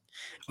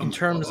 In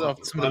terms of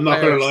I'm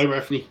not going to lie,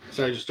 Breffney.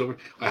 Sorry,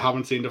 I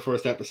haven't seen the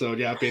first episode.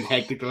 Yeah, I've been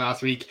hectic the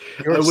last week.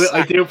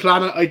 I do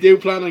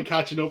plan on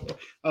catching up.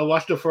 I'll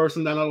watch the first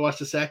and then I'll watch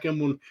the second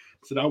one.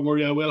 So don't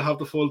worry, I will have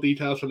the full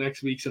details for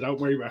next week. So don't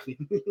worry, Breffney.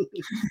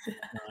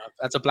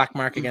 That's a black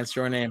mark against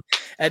your name.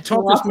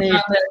 Talk with me.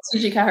 The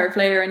TG Cahir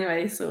player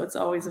anyway, so it's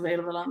always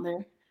available on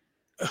there.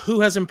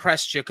 Who has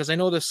impressed you? Because I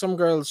know there's some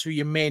girls who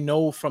you may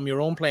know from your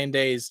own playing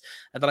days.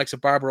 The likes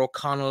of Barbara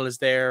O'Connell is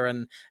there,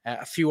 and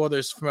a few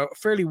others from a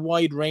fairly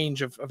wide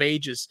range of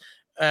ages.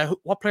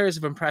 What players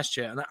have impressed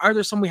you? And are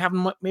there some we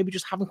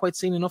haven't quite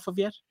seen enough of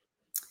yet?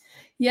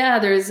 Yeah,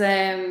 there's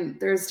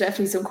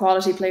definitely some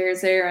quality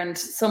players there, and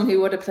some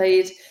who would have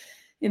played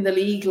in the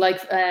league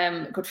like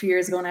a good few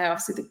years ago now.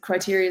 Obviously, the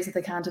criteria is that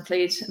they can't have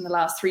played in the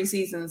last 3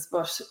 seasons,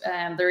 but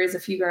there is a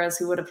few girls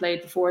who would have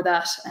played before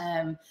that.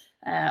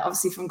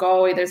 Obviously from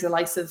Galway, there's the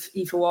likes of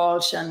Aoife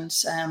Walsh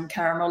and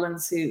Cara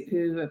Mullins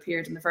who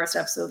appeared in the first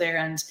episode there,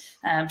 and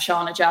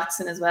Shauna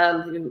Jackson as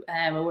well, who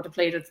would have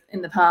played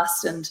in the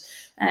past. And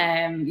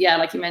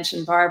like you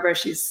mentioned, Barbara,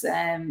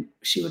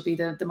 she would be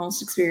the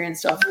most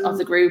experienced of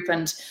the group,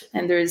 and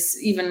there's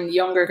even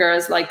younger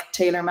girls like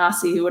Taylor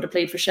Massey, who would have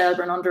played for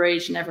Shelburne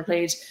underage and never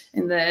played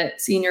in the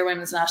senior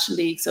women's national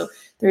league. So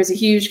there's a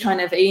huge kind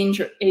of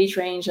age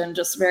range and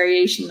just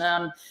variation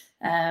on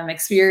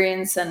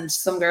experience, and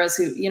some girls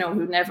who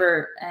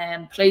never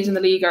played in the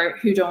league, or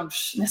who don't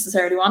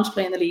necessarily want to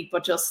play in the league,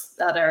 but just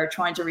that are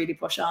trying to really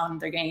push on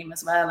their game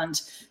as well.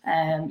 And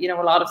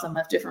a lot of them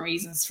have different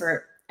reasons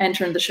for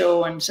entering the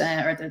show and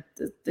or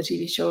the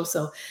TV show.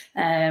 So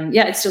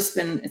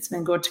it's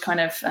been good to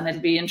kind of, and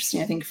it'll be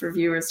interesting, I think, for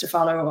viewers to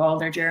follow all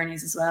their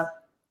journeys as well.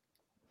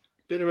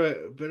 Bit of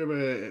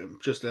a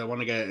just I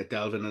want to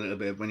delve in a little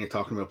bit when you're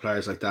talking about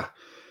players like that.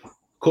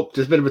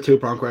 There's a bit of a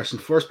 2-pronged question.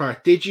 First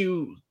part, did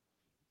you,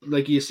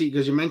 like, you see,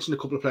 because you mentioned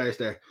a couple of players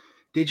there,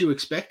 did you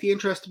expect the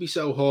interest to be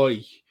so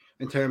high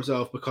in terms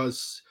of,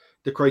 because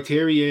the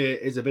criteria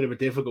is a bit of a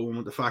difficult one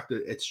with the fact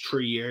that it's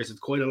 3 years, it's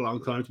quite a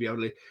long time to be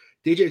able to,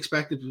 did you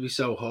expect it to be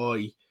so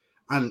high?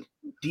 And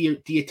do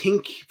you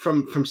think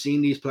from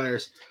seeing these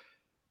players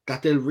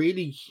that they'll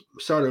really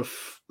sort of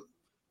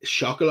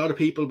shock a lot of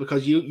people,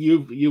 because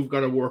you've got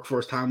to work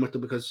firsthand with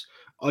them, because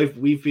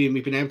we've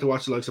been able to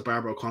watch the likes of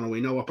Barbara O'Connell. We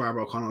know what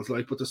Barbara O'Connell's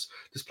like, but there's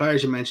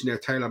players you mentioned there,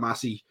 Taylor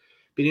Massey,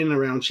 been in and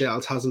around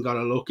Shells, hasn't got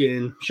a look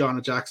in.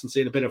 Shauna Jackson,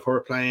 seen a bit of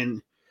her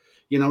playing.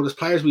 There's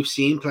players we've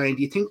seen playing.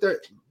 Do you think that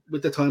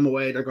with the time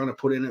away, they're going to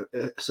put in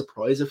a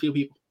surprise a few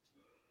people?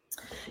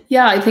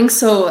 Yeah, I think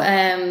so.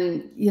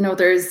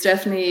 There's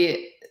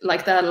definitely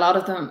like that. A lot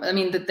of them, I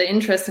mean, the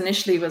interest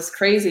initially was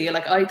crazy.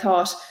 Like, I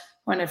thought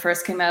when it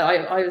first came out,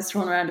 I was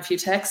throwing around a few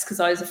texts because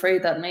I was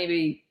afraid that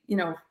maybe,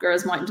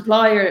 girls mightn't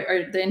apply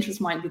or the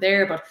interest mightn't be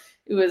there, but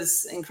it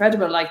was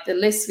incredible. Like, the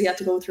list we had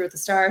to go through at the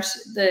start,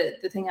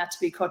 the thing had to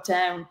be cut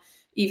down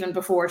even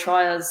before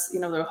trials.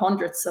 There were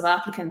hundreds of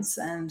applicants,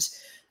 and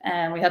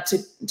we had to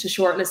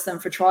shortlist them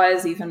for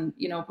trials even,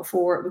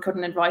 before. We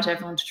couldn't invite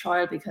everyone to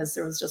trial because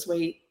there was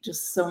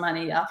just so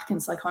many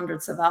applicants, like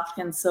hundreds of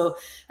applicants. So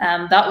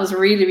that was a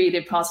really,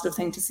 really positive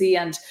thing to see.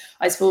 And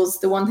I suppose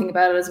the one thing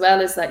about it as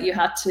well is that you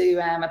had to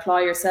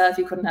apply yourself.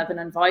 You couldn't have been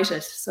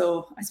invited.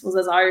 So I suppose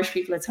as Irish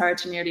people, it's hard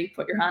to nearly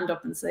put your hand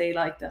up and say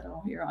like that,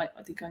 oh, here,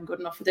 I think I'm good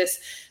enough for this.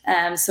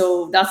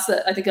 So that's,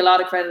 I think, a lot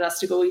of credit has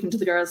to go even to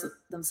the girls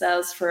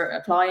themselves for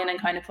applying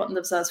and kind of putting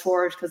themselves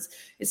forward, because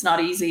it's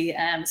not easy,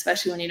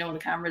 especially when the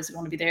cameras are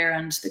going to be there,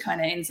 and the kind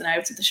of ins and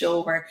outs of the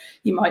show where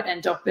you might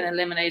end up being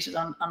eliminated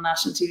on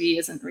national TV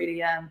isn't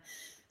really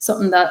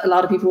something that a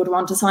lot of people would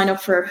want to sign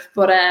up for.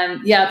 But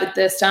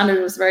the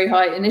standard was very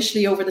high.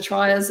 Initially over the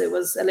trials, it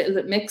was a little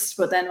bit mixed,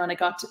 but then when it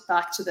got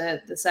back to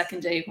the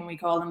second day, when we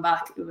called them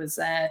back, it was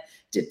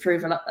did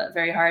prove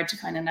very hard to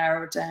kind of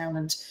narrow it down.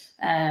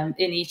 And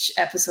in each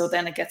episode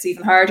then it gets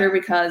even harder,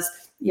 because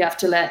you have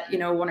to let,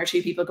 1 or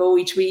 2 people go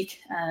each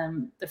week.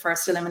 The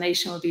first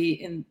elimination will be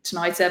in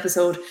tonight's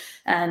episode,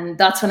 and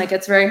that's when it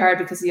gets very hard,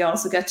 because you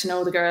also get to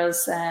know the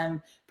girls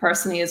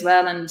personally as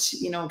well, and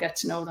get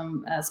to know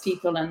them as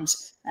people. And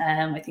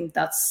I think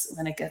that's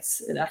when it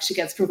actually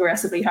gets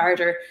progressively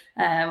harder,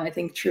 I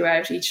think,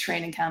 throughout each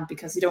training camp,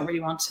 because you don't really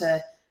want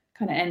to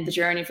kind of end the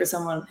journey for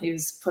someone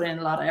who's put in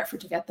a lot of effort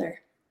to get there.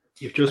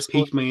 You've just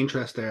piqued my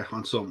interest there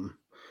on something.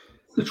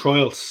 The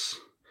trials.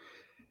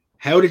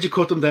 How did you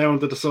cut them down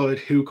to decide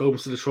who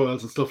comes to the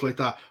trials and stuff like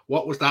that?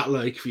 What was that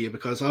like for you?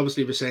 Because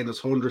obviously we're saying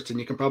there's hundreds and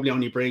you can probably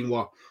only bring,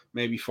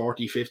 maybe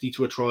 40, 50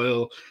 to a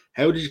trial.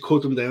 How did you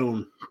cut them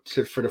down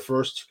for the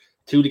first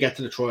 2 to get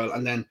to the trial,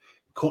 and then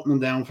cutting them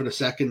down for the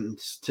second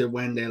to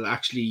when they'll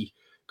actually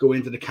go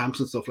into the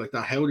camps and stuff like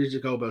that? How did you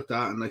go about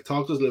that? And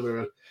talk to us a little bit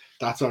about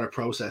that sort of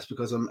process,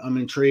 because I'm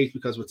intrigued,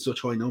 because with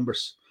such high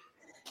numbers.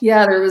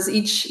 Yeah, there was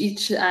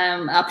each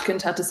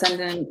applicant had to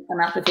send in an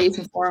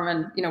application form,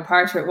 and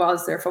part of it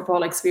was their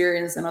football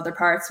experience, and other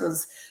parts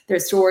was their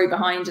story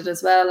behind it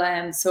as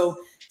well. So I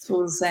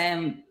suppose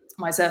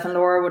myself and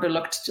Laura would have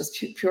looked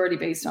just purely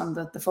based on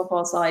the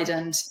football side,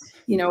 and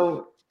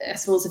I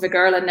suppose if a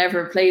girl had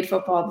never played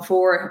football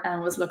before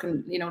and was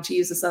looking to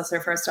use this as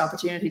her first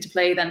opportunity to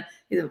play, then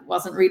it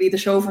wasn't really the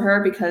show for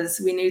her, because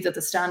we knew that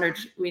the standard,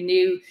 we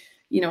knew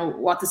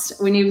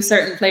we knew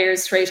certain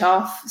players straight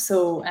off,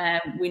 so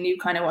we knew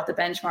kind of what the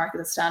benchmark of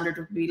the standard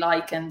would be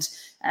like, and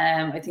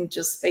I think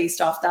just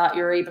based off that,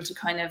 you're able to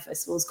kind of, I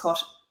suppose,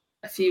 cut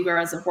a few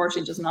girls,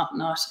 unfortunately, just not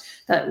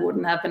that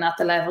wouldn't have been at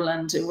the level,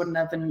 and it wouldn't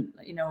have been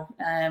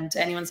to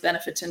anyone's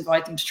benefit to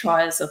invite them to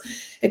trials. So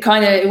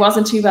it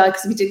wasn't too bad,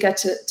 because we did get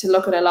to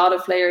look at a lot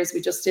of players.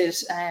 We just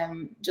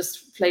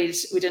played.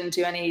 We didn't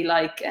do any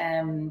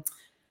drills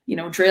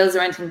or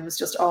anything. It was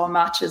just all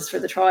matches for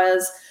the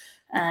trials.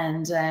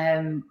 And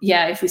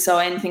if we saw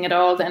anything at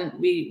all, then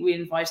we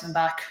invited them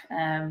back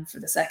for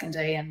the second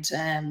day. And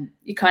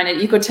you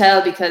could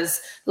tell,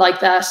 because like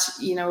that,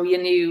 you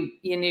knew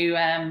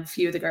a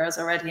few of the girls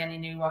already, and you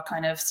knew what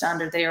kind of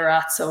standard they were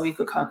at, so you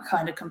could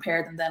kind of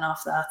compare them then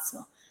off that.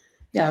 So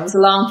yeah, it was a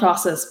long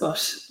process,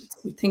 but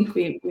we think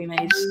we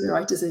made the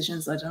right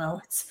decisions. I don't know.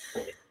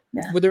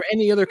 Yeah. Were there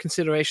any other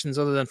considerations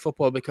other than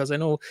football? Because I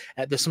know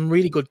there's some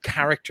really good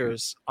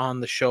characters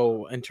on the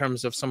show in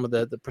terms of some of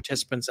the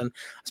participants, and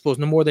I suppose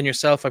no more than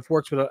yourself, I've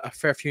worked with a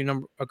fair few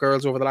number of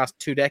girls over the last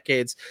 2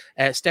 decades.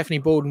 Stephanie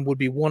Bowden would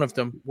be one of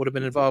them, would have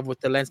been involved with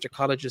the Leinster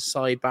Colleges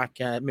side back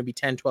maybe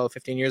 10, 12,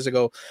 15 years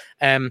ago.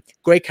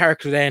 Great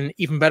character then,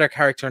 even better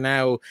character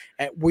now.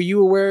 Were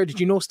you aware, did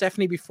you know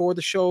Stephanie before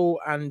the show,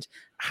 and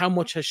how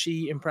much has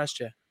she impressed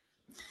you?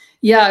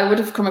 Yeah, I would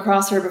have come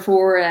across her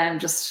before,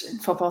 just in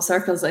football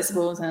circles, I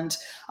suppose. And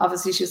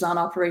obviously she was on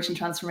Operation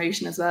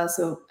Transformation as well,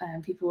 so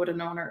people would have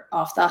known her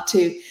off that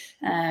too,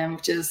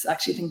 which is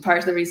actually, I think, part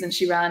of the reason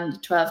she ran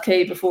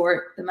 12K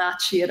before the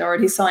match. She had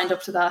already signed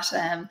up to that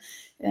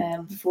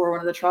before one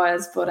of the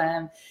trials. But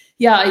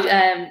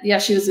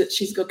she's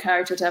a good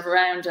character to have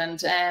around.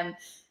 And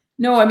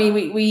no, I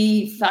mean,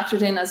 we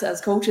factored in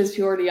as coaches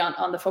purely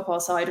on the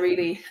football side,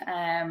 really.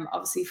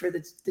 Obviously, for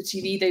the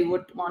TV, they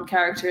would want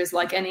characters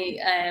like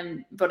any,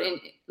 I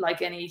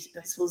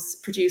suppose,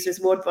 producers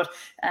would. But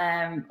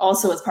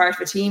also as part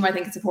of a team, I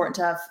think it's important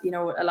to have,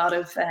 a lot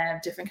of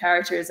different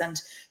characters.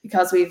 And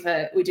because we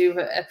do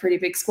have a pretty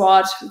big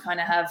squad, we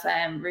kind of have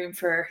room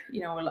for,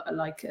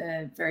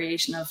 a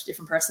variation of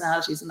different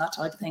personalities and that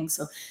type of thing.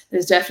 So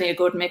there's definitely a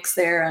good mix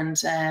there,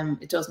 and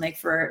it does make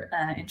for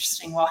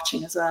interesting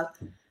watching as well.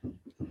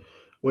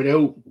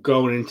 Without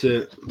going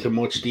into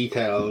much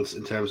details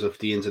in terms of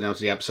the ins and outs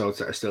of the episodes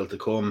that are still to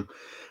come,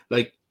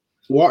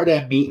 what are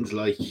their meetings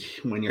like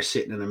when you're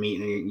sitting in a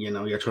meeting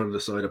and you're trying to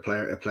decide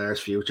a player's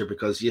future?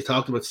 Because you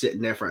talked about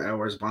sitting there for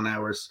hours upon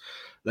hours.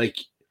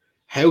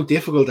 How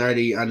difficult are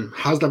they? And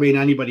has there been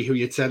anybody who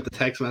you'd sent a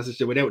text message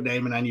to, without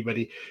naming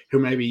anybody, who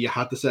maybe you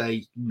had to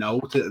say no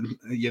to,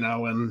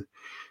 and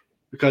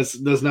because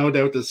there's no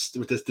doubt this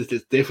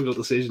difficult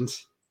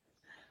decisions.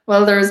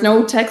 Well, there was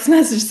no text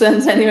message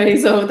sent anyway,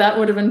 so that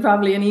would have been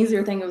probably an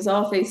easier thing. It was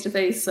all face to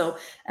face. So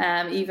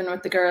even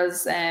with the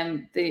girls,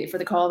 for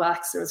the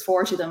callbacks, there was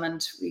 40 of them,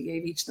 and we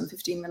gave each of them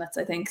 15 minutes,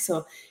 I think.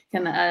 So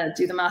you can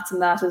do the maths on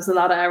that. It was a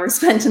lot of hours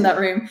spent in that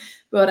room.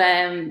 But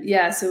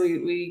so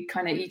we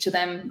kind of, each of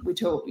them,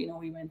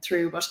 we went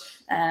through. But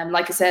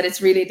like I said,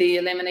 it's really the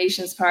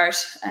eliminations part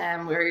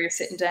where you're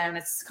sitting down.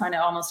 It's kind of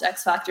almost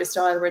X Factor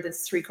style, where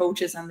there's 3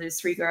 coaches and there's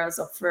 3 girls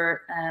up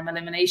for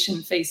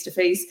elimination face to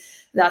face.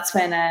 That's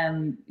when,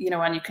 and you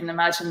can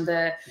imagine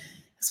I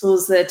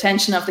suppose the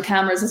tension of the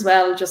cameras as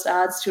well just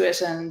adds to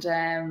it. And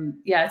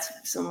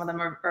some of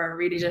them are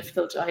really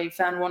difficult. I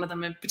found one of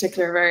them in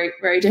particular very,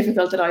 very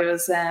difficult, that I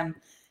was,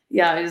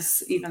 it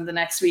was even the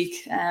next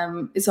week.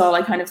 It's all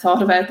I kind of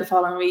thought about the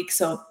following week.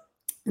 So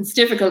it's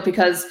difficult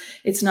because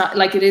it's not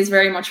like, it is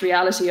very much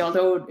reality,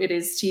 although it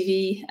is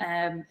TV.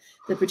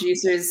 The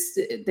producers,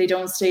 they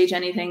don't stage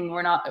anything.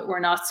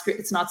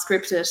 It's not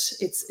scripted.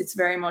 It's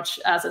very much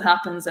as it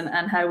happens and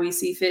how we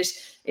see fit.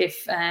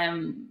 If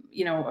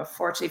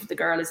unfortunately, if the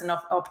girl isn't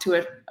up to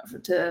it,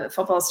 to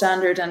football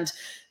standard, and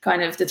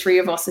kind of the three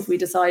of us, if we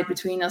decide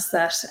between us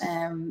that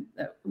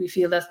we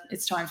feel that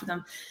it's time for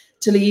them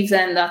to leave,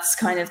 then that's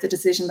kind of the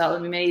decision that will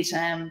be made.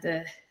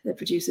 The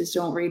producers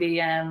don't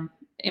really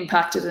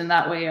impacted in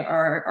that way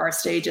or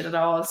stage it at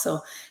all, so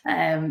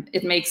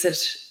it makes it,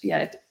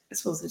 I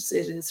suppose it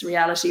is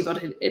reality,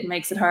 but it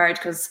makes it hard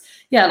because,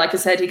 like I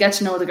said, you get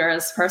to know the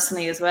girls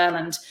personally as well,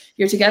 and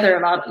you're together a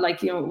lot.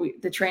 Like,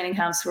 the training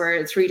camps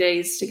were 3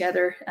 days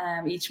together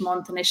each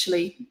month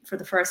initially for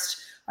the first,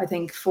 I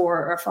think,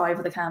 4 or 5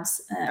 of the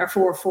camps, or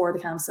 4 of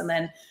the camps, and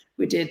then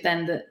we're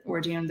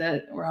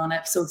on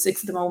episode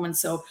 6 at the moment,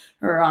 so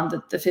we're on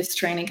the 5th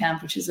training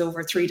camp, which is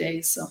over 3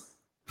 days, so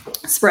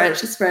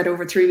spread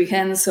over 3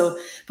 weekends. So,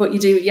 but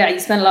you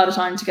spend a lot of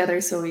time together,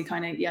 so you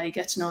kind of you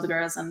get to know the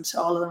girls, and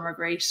all of them are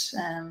great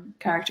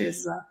characters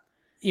as well.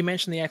 You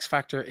mentioned the X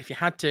Factor. If you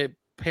had to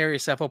pair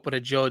yourself up with a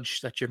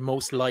judge that you're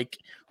most like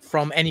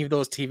from any of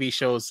those TV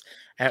shows,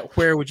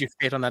 where would you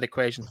fit on that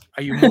equation?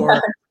 Are you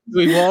more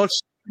Louis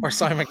Walsh or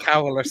Simon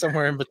Cowell, or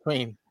somewhere in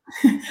between?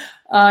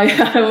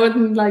 I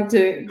wouldn't like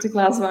to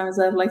classify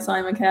myself like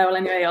Simon Cowell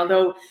anyway,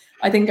 although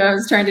I think I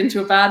was turned into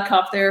a bad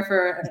cop there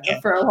for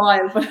a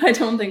while, but I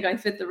don't think I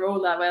fit the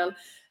role that well.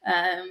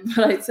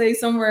 But I'd say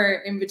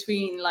somewhere in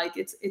between. Like,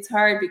 it's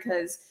hard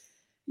because,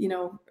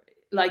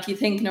 like, you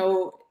think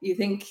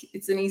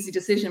it's an easy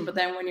decision, but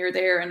then when you're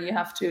there and you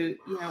have to,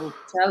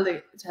 tell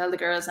the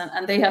girls,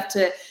 and they have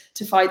to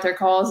fight their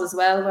cause as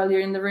well while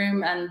you're in the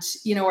room, and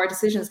our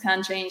decisions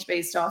can change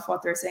based off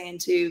what they're saying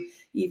too.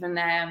 Even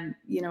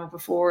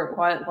before,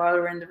 while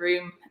we're in the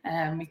room,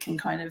 we can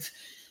kind of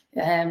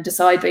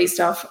decide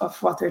based off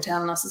of what they're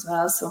telling us as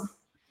well. So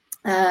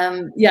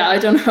I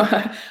don't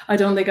know. I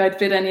don't think I'd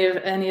fit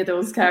any of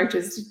those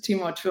characters too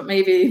much, but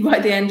maybe by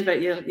the end of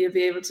it, you'll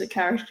be able to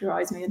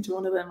characterize me into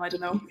one of them. I don't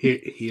know.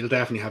 He'll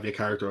definitely have you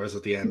characterized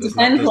at the end. There's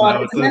no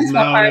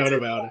doubt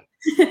about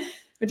it.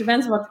 It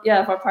depends what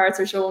parts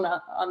are shown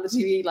on the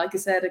TV. Like I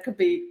said, it could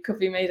be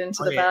made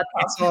into the bad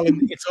part.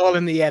 It's all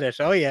in the edit.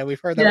 Oh yeah,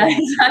 we've heard that. Yeah,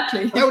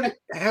 exactly.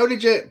 How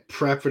did you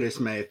prep for this,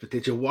 Meabh? But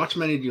did you watch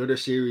many of the other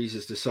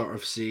series to sort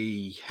of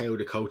see how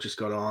the coaches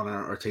got on,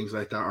 or things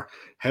like that? Or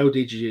how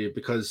did you?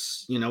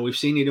 Because we've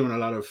seen you doing a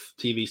lot of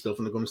TV stuff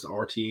when it comes to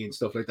RTE and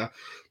stuff like that.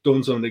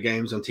 Done some of the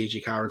games on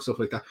TG4 and stuff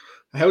like that.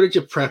 How did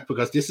you prep?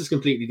 Because this is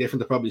completely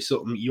different to probably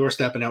something you're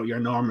stepping out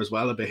your norm as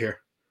well a bit here.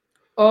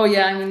 Oh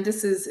yeah, I mean,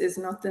 this is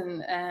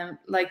nothing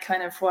like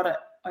kind of what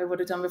I would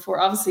have done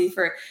before. Obviously,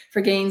 for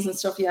games and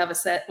stuff, you have a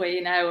set way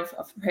now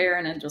of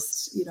preparing, and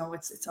just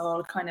it's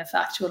all kind of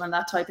factual and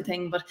that type of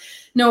thing. But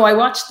no, I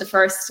watched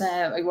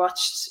I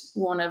watched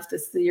one of the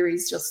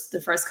series, just the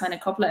first kind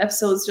of couple of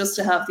episodes, just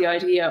to have the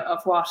idea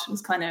of what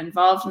was kind of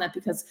involved in it,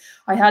 because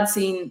I had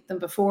seen them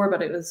before,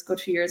 but it was a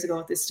good few years ago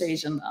at this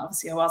stage, and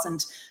obviously I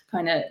wasn't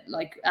kind of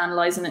like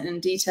analyzing it in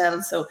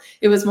detail. So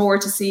it was more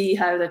to see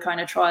how the kind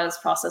of trials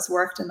process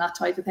worked and that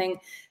type of thing.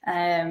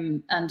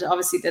 And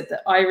obviously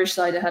the Irish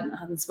side, I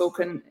hadn't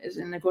spoken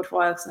in a good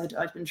while, because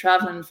I'd been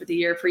traveling for the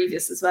year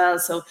previous as well.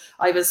 So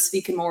I was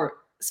speaking more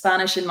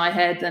Spanish in my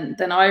head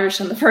than Irish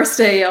on the first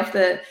day of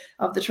the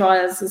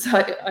trials, because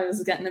I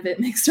was getting a bit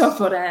mixed up.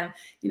 But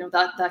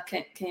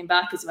that came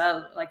back as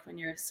well. Like, when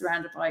you're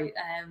surrounded by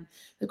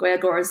the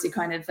Gaelgors, you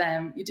kind of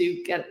you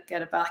do get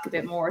it back a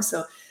bit more.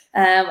 So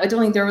I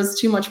don't think there was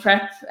too much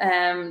prep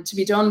to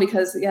be done,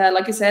 because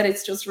like I said,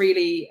 it's just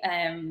really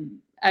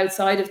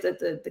outside of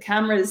the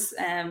cameras.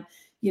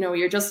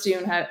 You're just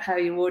doing how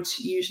you would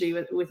usually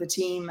with a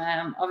team.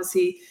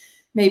 Obviously,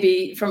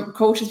 maybe from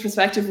coach's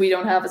perspective, we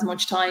don't have as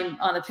much time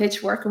on the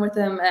pitch working with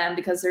them,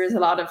 because there is a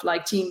lot of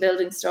like team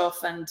building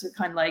stuff, and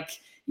kind of like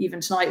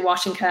even tonight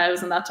washing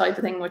cows and that type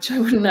of thing, which I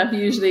wouldn't have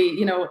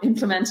usually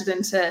implemented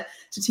into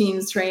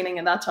teams training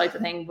and that type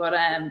of thing. But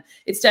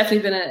it's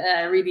definitely been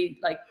a really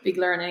like big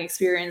learning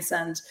experience,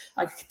 and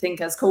I think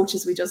as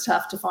coaches we just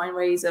have to find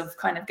ways of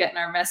kind of getting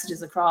our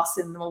messages across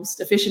in the most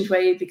efficient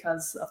way,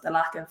 because of the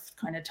lack of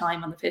kind of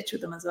time on the pitch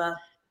with them as well.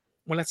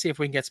 Well, let's see if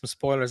we can get some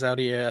spoilers out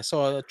of you. I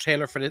saw a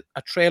trailer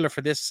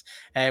for this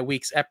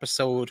week's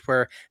episode,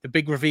 where the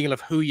big reveal of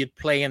who you'd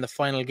play in the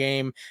final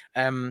game.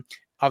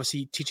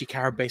 Obviously,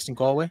 TG4 based in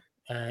Galway.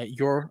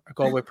 You're a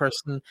Galway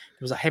person. There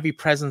was a heavy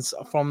presence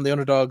from the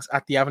Underdogs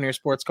at the Avenir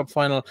Sports Cup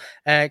final.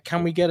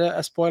 Can we get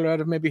a spoiler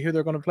out of maybe who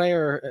they're going to play,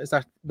 or is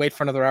that wait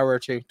for another hour or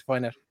two to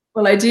find out?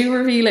 Well, I do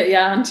reveal it,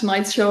 on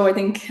tonight's show. I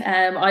think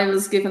I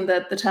was given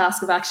the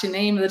task of actually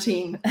naming the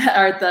team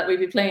that we'd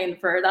be playing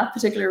for that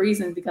particular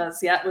reason, because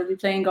we'll be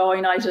playing Galway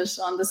United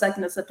on the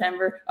 2nd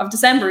of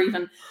December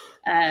even.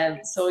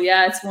 So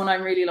it's one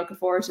I'm really looking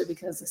forward to,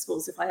 because I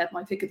suppose if I had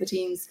my pick of the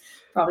teams,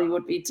 probably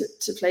would be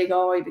to play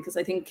Galway, because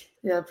I think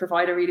they'll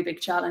provide a really big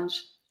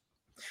challenge.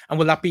 And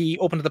will that be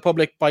open to the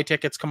public? Buy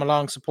tickets, come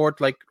along,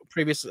 support like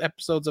previous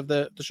episodes of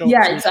the show?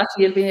 Yeah,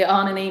 exactly. It'll be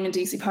on an aim in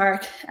DC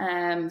Park.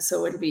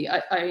 So it'll be.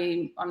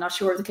 I'm not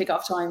sure of the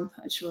kickoff time.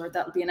 I'm sure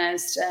that'll be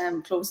announced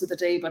close to the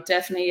day. But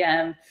definitely,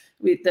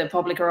 the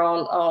public are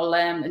all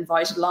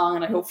invited along,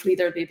 and hopefully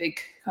there'll be a big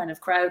kind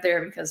of crowd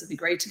there, because it'd be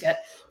great to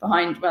get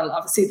behind. Well,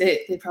 obviously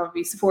they'd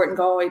probably be supporting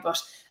Galway,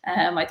 but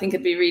I think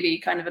it'd be really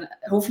kind of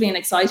hopefully an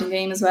exciting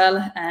game as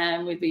well.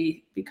 We'll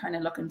be kind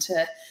of looking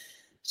to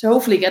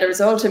hopefully get a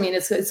result. I mean,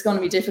 it's going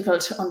to be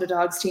difficult.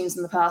 Underdogs teams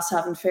in the past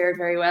haven't fared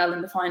very well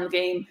in the final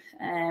game,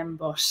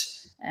 but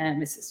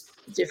it's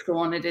a difficult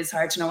one. It is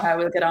hard to know how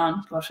we'll get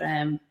on, but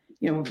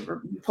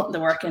we're putting the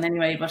work in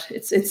anyway. But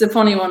it's a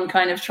funny one,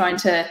 kind of trying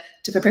to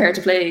prepare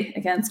to play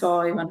against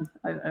Galway when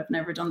I've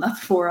never done that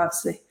before,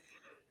 obviously.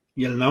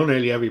 You'll know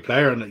nearly every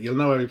player, and you'll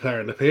know every player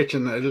on the pitch,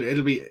 and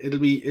it'll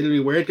be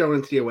weird going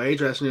into the away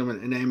dressing room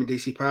in Eamon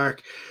DC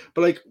Park.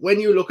 But like when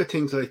you look at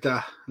things like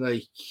that,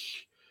 like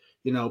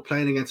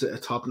playing against a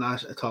top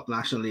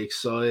National League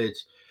side,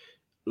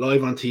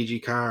 live on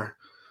TG Car,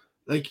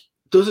 like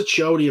does it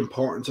show the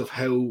importance of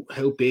how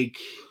big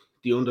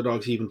the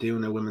Underdogs even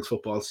doing a women's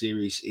football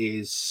series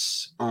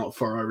is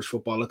for Irish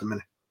football at the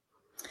minute?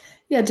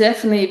 Yeah,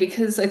 definitely,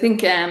 because I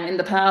think in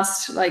the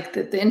past, like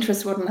the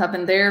interest wouldn't have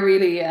been there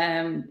really,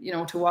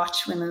 to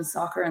watch women's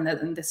soccer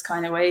in this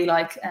kind of way.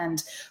 Like,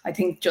 and I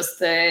think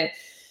just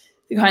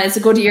it's a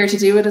good year to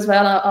do it as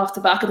well off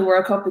the back of the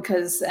World Cup,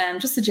 because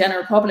just the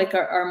general public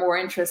are more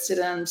interested.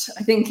 And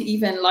I think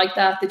even like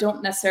that, they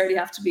don't necessarily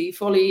have to be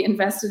fully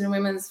invested in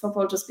women's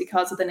football, just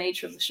because of the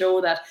nature of the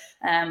show, that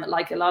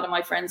like a lot of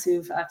my friends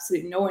who've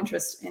absolutely no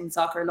interest in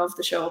soccer love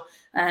the show.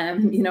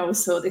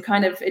 So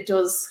it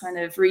does kind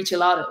of reach a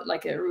lot of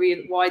like a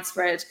real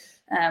widespread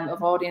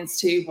of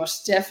audience too. But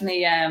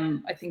definitely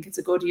I think it's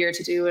a good year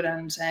to do it,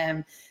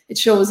 and it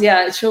shows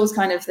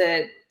kind of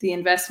the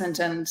investment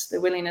and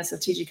the willingness of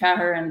TG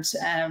Cahir, and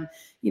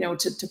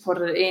to put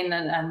it in,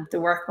 and the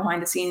work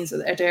behind the scenes.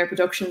 Their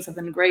productions have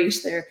been great.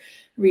 They're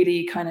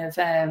really kind of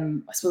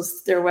I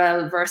suppose they're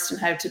well versed in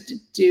how to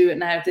do it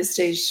now at this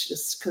stage,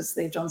 just because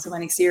they've done so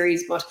many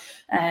series. But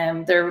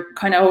they're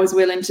kind of always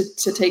willing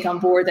to take on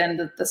board then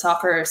the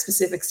soccer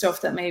specific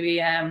stuff that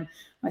maybe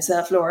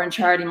myself, Laura and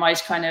Charlie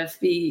might kind of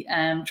be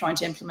trying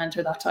to implement,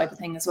 or that type of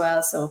thing as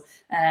well. So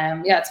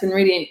it's been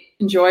really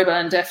enjoyable,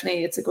 and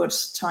definitely it's a good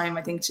time,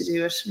 I think, to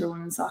do it for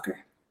women's soccer.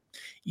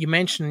 You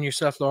mentioned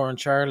yourself, Laura and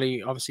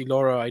Charlie. Obviously,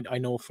 Laura, I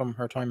know from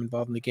her time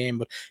involved in the game,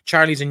 but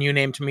Charlie's a new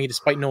name to me,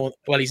 despite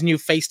he's a new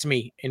face to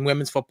me in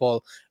women's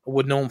football. I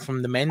would know him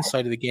from the men's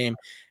side of the game.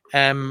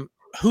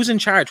 Who's in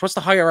charge? What's the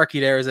hierarchy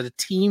there? Is it a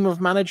team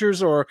of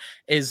managers, or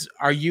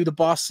are you the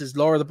boss? Is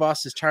Laura the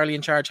boss? Is Charlie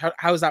in charge?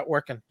 How's that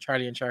working?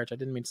 Charlie in charge? I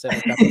didn't mean to say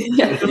it like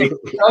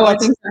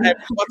that.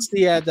 What's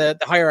the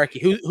hierarchy?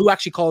 Who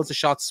actually calls the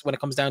shots when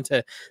it comes down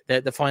to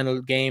the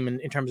final game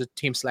in terms of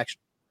team selection?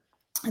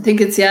 I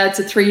think it's a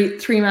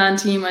three-man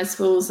team, I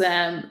suppose.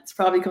 It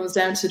probably comes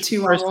down to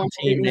 2-on-1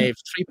 team, Dave.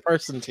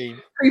 3-person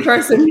team.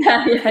 3-person,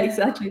 yeah,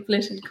 exactly.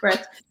 Politically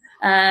correct.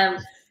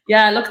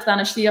 Look,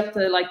 Vanishly up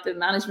the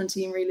management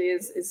team really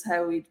is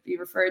how we'd be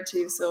referred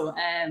to. So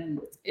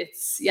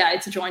it's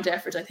a joint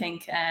effort, I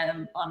think.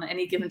 On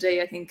any given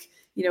day, I think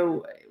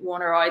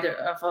one or either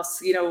of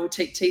us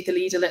take the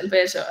lead a little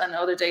bit, and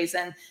other days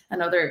then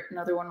another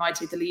one might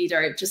take the lead,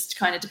 or it just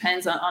kind of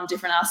depends on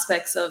different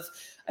aspects of.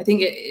 I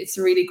think it's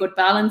a really good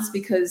balance,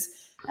 because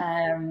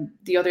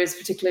the others,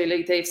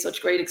 particularly, they have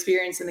such great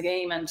experience in the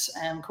game, and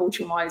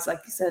coaching wise, like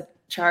you said,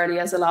 Charlie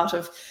has a lot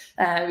of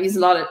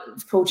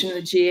coaching in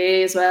the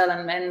GA as well,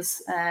 and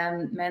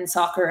men's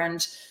soccer,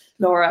 and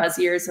Laura has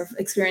years of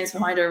experience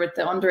behind her with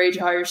the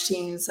underage Irish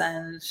teams,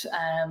 and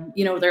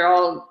they're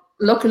all.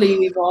 Luckily,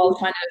 we've all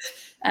kind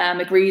of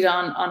agreed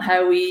on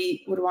how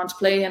we would want to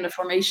play and the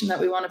formation that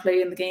we want to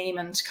play in the game,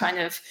 and kind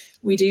of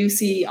we do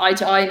see eye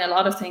to eye in a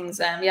lot of things.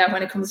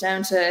 When it comes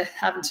down to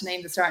having to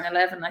name the starting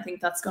 11, I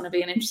think that's going to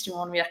be an interesting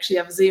one. We actually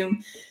have a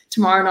Zoom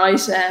tomorrow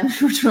night, and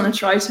we're going to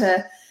try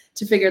to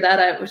figure that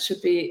out, which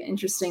should be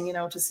interesting,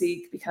 to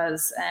see,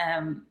 because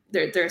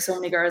there are so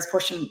many girls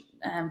pushing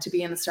to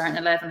be in the starting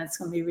 11. It's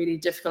going to be really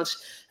difficult,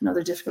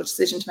 another difficult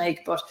decision to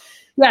make. But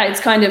yeah,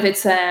 it's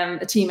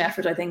a team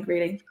effort, I think,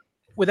 really.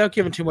 Without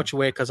giving too much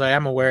away, because I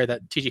am aware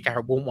that TG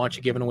Cahir won't want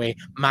you giving away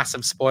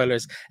massive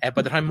spoilers.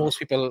 By the time most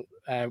people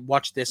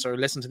watch this or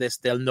listen to this,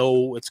 they'll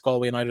know it's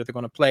Galway United they're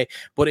going to play.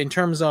 But in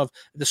terms of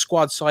the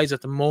squad size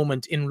at the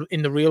moment in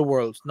the real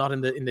world, not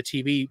in the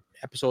TV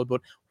episode, but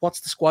what's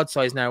the squad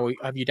size now?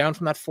 Have you down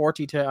from that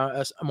 40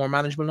 to a more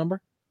manageable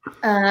number?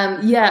 I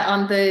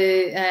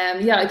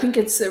think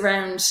it's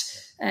around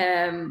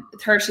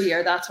 30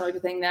 or that type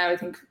of thing now. I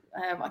think.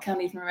 I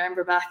can't even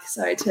remember back,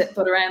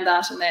 but around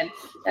that, and then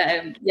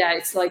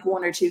it's like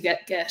one or two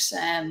get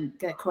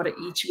cut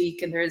each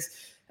week, and there's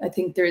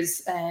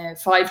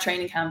 5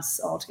 training camps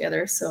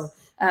altogether. So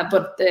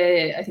but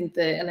I think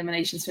the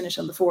eliminations finish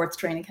on the 4th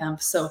training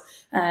camp. So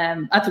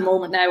at the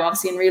moment now,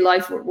 obviously in real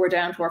life, we're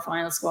down to our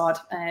final squad.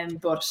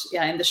 But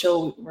yeah, in the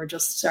show, we're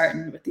just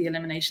starting with the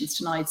eliminations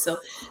tonight. So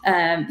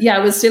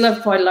we'll still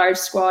have quite a large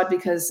squad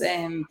because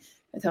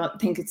I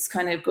think it's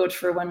kind of good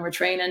for when we're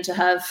training to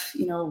have,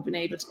 been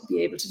able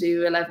to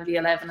do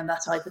 11v11 and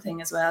that type of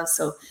thing as well.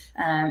 So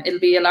it'll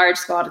be a large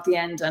squad at the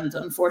end, and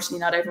unfortunately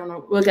not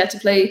everyone will get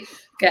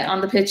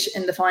on the pitch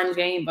in the final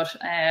game. But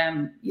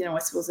I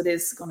suppose it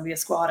is going to be a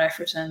squad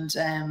effort, and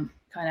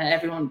kind of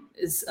everyone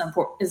is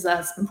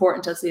as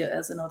important as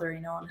another,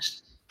 on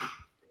it.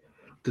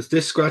 Does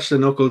this scratch the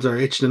knuckles or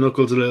itch the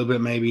knuckles a little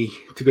bit, maybe,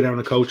 to go down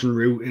a coaching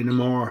route in a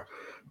more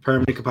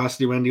permanent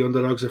capacity when the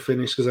Underdogs are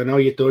finished? Because I know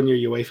you've done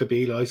your UEFA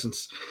B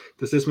license.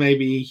 Does this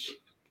maybe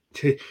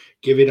to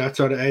give you that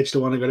sort of edge to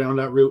want to go down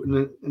that route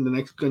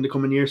in the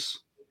coming years?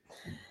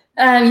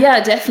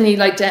 Definitely.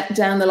 Like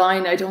down the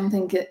line, I don't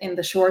think in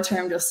the short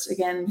term, just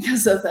again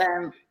because of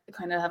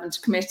kind of having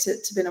to commit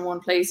to being in one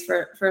place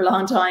for a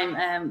long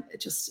time.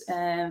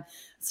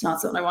 It's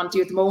not something I want to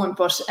do at the moment,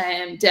 but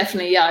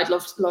definitely, I'd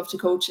love to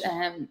coach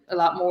a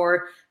lot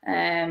more.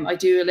 I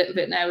do a little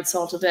bit now at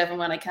Salt of Devon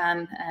when I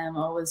can. I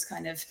always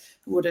kind of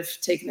would have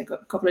taken a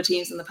couple of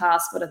teams in the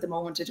past, but at the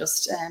moment I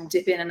just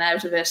dip in and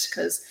out of it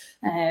because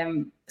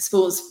I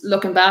suppose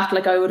looking back,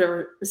 like I would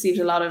have received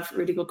a lot of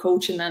really good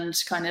coaching, and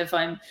kind of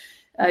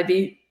I'd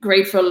be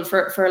grateful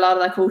for a lot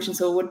of that coaching.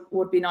 So it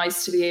would be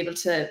nice to be able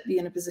to be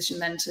in a position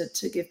then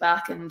to give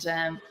back, and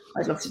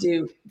I'd love to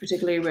do,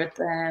 particularly with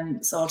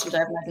Salt of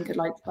Devon. I think I'd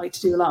like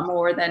to do a lot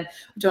more. Then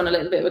I've done a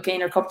little bit with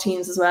Gainer Cup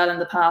teams as well in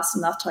the past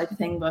and that type of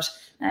thing. But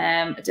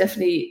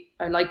definitely,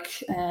 I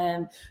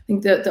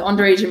think the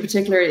underage in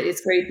particular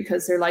is great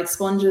because they're like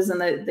sponges, and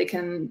they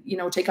can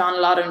take on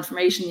a lot of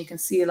information. You can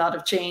see a lot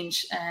of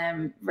change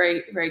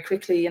very, very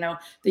quickly.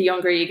 The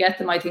younger you get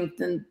them, I think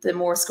the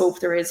more scope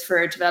there is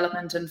for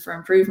development and for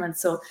improvement.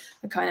 So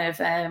I kind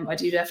of I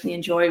do definitely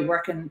enjoy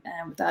working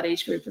with that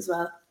age group as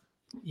well.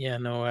 Yeah,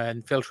 no,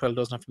 and Phil Trill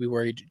doesn't have to be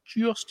worried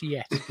just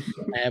yet.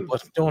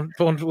 But don't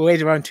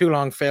wait around too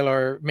long, Phil,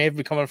 or maybe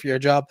be coming for your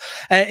job.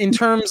 In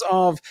terms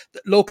of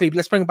locally,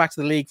 let's bring it back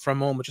to the league for a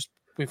moment. Just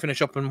we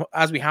finish up, and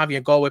as we have you,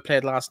 Galway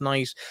played last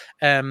night.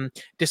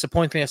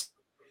 Disappointingly, I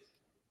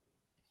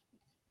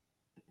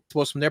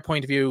suppose from their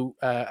point of view,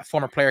 a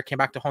former player came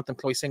back to hunt them,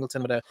 Chloe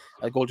Singleton, with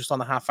a goal just on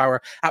the half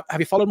hour. Have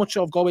you followed much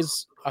of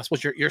Galway's? I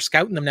suppose you're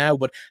scouting them now,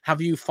 but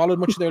have you followed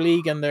much of their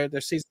league and their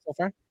season so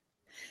far?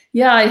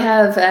 Yeah, I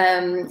have.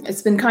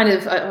 It's been kind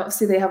of,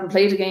 obviously they haven't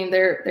played a game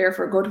there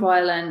for a good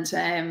while,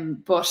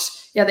 and but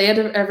yeah, they had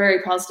a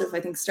very positive,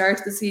 I think, start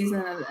to the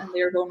season, and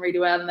they were going really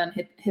well, and then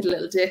hit a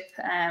little dip,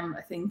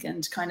 I think,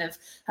 and kind of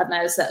have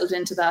now settled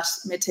into that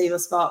mid-table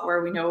spot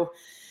where we know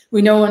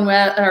and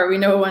well, or we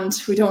know and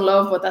we don't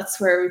love, but that's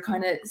where we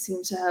kind of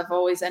seem to have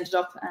always ended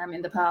up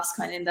in the past,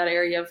 kind of in that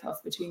area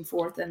of between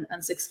 4th and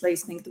 6th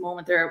place. I think at the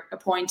moment they're a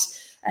point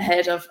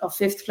ahead of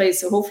 5th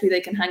place, so hopefully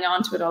they can hang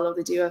on to it, although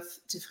they do have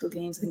difficult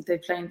games. I think they're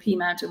playing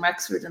Peamount and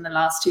Wexford in the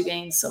last 2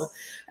 games, so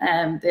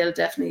they'll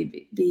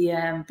definitely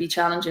be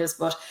challenges.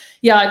 But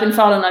yeah, I've been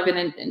following, I've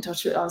been in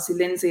touch with obviously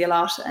Lindsay a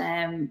lot,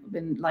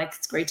 been like,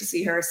 it's great to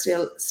see her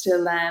still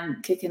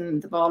kicking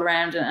the ball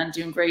around and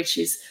doing great.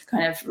 She's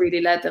kind of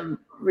really led them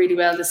really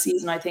well this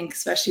season, I think,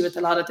 especially with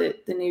a lot of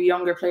the new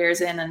younger players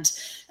in, and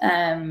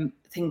I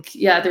think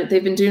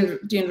they've been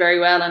doing very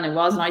well, and it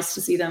was nice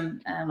to see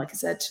them, like I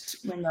said,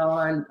 win the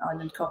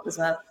Ireland Cup as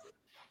well.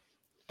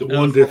 The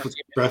one difference,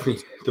 Bethany,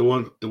 the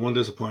one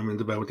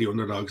disappointment about the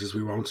Underdogs is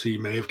we won't see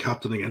Meabh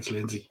captain against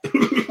Lindsay.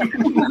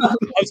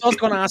 I was also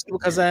going to ask,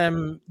 because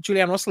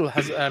Julianne Russell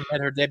has made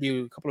her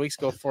debut a couple of weeks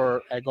ago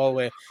for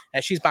Galway.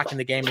 She's back in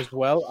the game as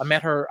well. I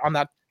met her on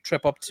that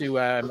trip up to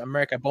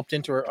America. I bumped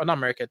into her, not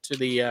America, to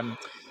the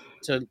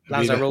to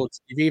Lanzarote,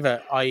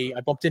 Viva. I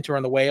bumped into her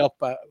on the way up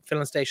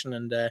filling station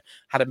and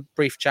had a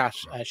brief chat.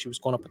 She was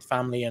going up with the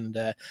family, and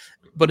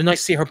but it's nice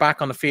to see her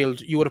back on the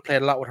field. You would have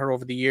played a lot with her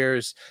over the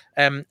years.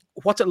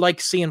 What's it like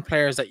seeing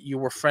players that you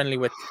were friendly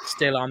with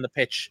still on the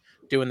pitch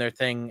doing their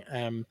thing?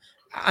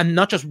 And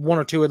not just one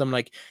or two of them.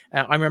 Like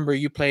I remember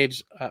you played.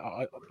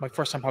 My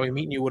first time probably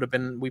meeting you would have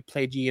been, we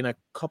played you in a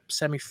cup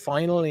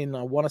semi-final in,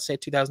 I want to say,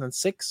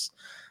 2006.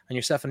 And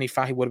yourself and Niamh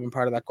Fahy would have been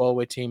part of that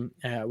Galway team.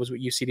 Was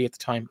with UCD at the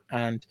time.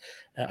 And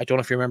I don't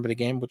know if you remember the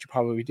game, but you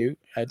probably do.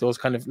 Those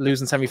kind of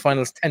losing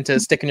semi-finals tend to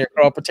stick in your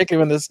craw,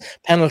 particularly when there's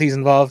penalties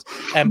involved.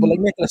 But like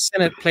Nicola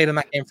Sinnott played in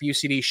that game for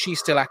UCD. She's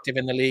still active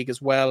in the league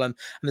as well. And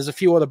there's a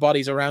few other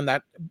bodies around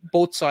that,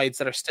 both sides,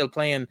 that are still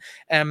playing.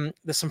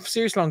 There's some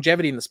serious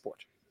longevity in the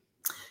sport.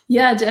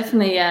 Yeah,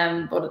 definitely.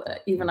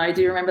 But even I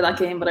do remember that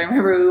game. But I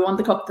remember we won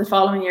the cup the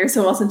following year,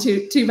 so it wasn't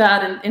too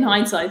bad in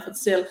hindsight. But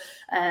still,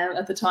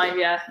 at the time.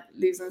 Yeah,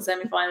 losing the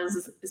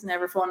semi-finals is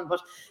never fun,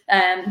 but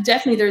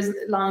definitely there's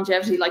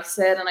longevity, like you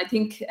said, and I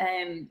think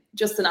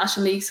just the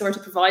National League sort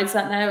of provides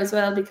that now as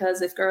well,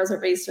 because if girls are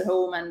based at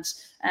home and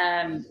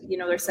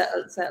they're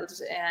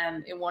settled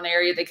in one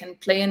area, they can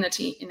play in a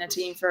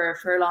team for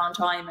a long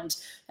time, and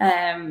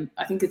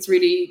I think it's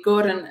really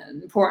good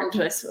and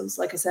important, I suppose,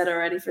 like I said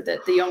already, for the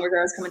younger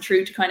girls coming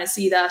through to kind of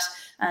see that,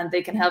 and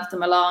they can help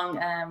them along,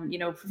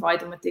 provide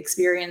them with the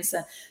experience,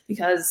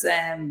 because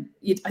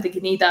I think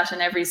you need that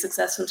in every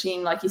successful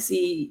team, like you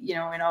see,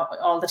 in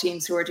all the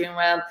teams who are doing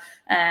well,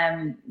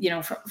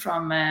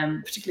 from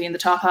particularly in the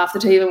top half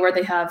of the table, where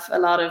they have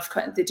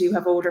they do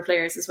have older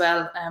players as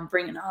well,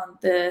 bringing on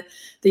the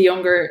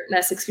younger,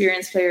 less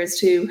experienced players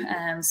too.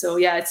 So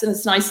yeah,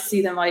 it's nice to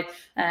see them. I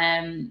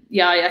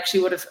actually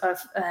would have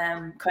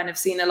kind of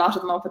seen a lot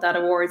of them up at that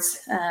awards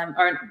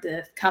or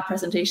the cap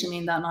presentation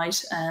that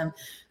night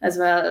as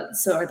well,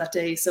 or that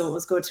day. So it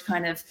was good to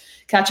kind of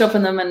catch up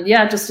on them and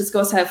just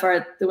discuss how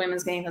far the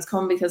women's game has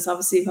come, because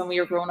obviously when we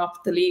were growing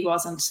up, the league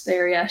wasn't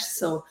there yet.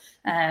 So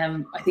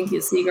I think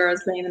you'll see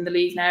girls playing in the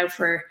league now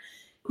for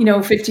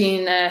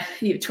 15,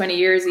 20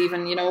 years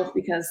even,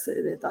 because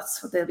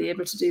that's what they'll be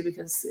able to do,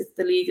 because if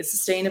the league is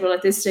sustainable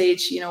at this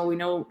stage, we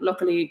know,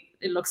 luckily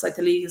it looks like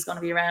the league is going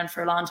to be around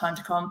for a long time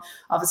to come.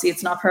 Obviously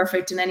it's not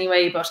perfect in any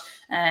way, but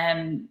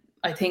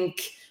I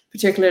think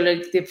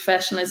particularly the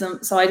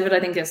professionalism side of it, I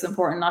think it's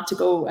important not to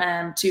go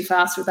too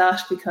fast with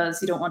that,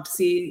 because you don't want to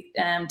see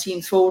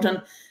teams folding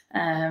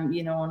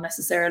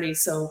unnecessarily.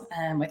 So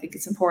I think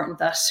it's important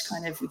that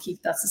kind of we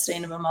keep that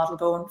sustainable model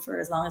going for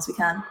as long as we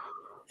can.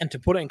 And to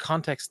put it in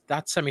context,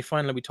 that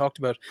semi-final we talked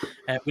about,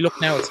 we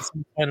look now at the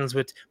semi-finals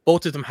with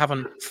both of them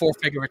having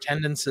 4-figure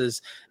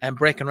attendances and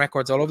breaking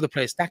records all over the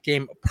place. That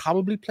game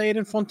probably played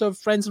in front of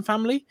friends and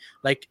family.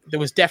 Like, there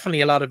was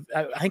definitely a lot of,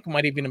 I think it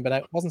might have been, but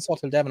it wasn't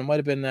Sawhill Devon. It might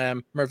have been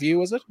Meabh,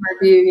 was it?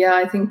 Meabh, yeah,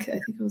 I think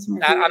it was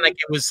Meabh. And like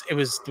there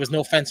was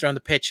no fence around the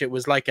pitch. It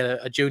was like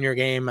a junior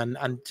game,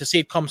 and to see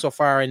it come so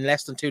far in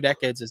less than 2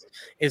 decades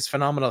is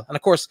phenomenal. And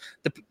of course,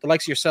 the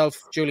likes of yourself,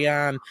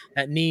 Julianne,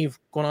 Meabh,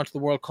 going on to the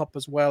World Cup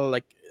as well.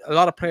 Like, a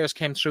lot of players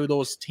came through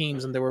those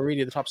teams, and they were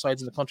really the top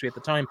sides in the country at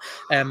the time.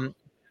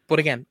 But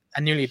again,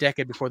 nearly a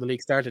decade before the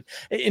league started.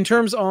 In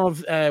terms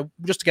of,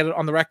 just to get it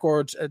on the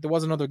record, there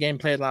was another game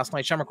played last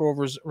night. Shamrock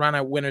Rovers ran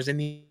out winners in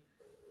a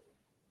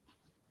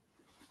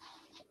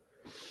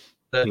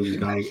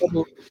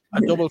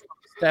double from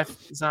Steph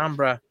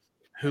Zambra,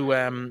 who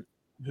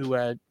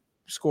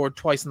scored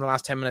twice in the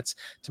last 10 minutes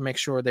to make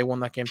sure they won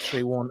that game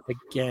 3-1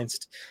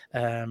 against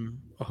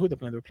who they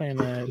playing? They were playing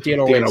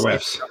DLR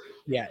Waves.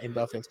 Yeah, in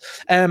Belfield.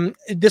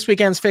 This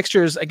weekend's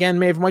fixtures, again,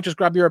 Meabh, might just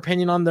grab your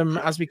opinion on them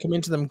as we come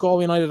into them.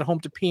 Galway United at home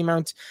to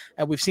Peamount.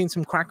 We've seen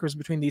some crackers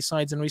between these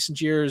sides in recent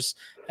years.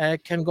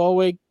 Can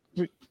Galway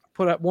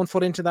put one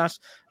foot into that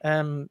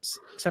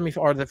semi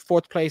or the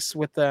fourth place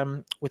with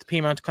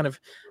Peamount, kind of,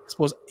 I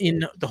suppose,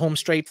 in the home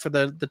straight for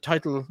the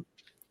title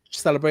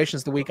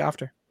celebrations the week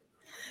after?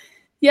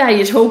 Yeah,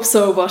 you'd hope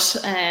so, but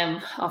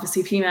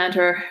obviously Peamount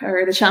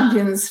are the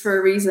champions for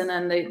a reason,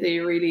 and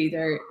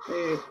they're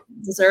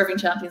deserving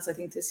champions. I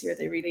think this year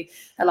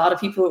a lot of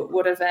people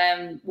wouldn't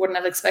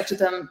have expected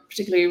them,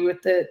 particularly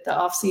with the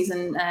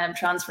off-season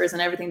transfers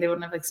and everything. They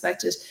wouldn't have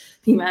expected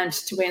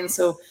Peamount to win.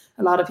 So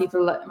a lot of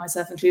people,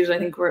 myself included, I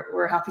think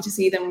we're happy to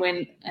see them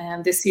win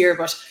this year.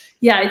 But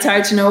yeah, it's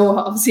hard to know.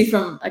 Obviously,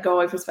 from a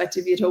Galway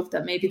perspective, you'd hope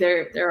that maybe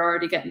they're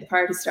already getting the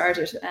party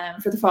started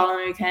for the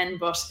following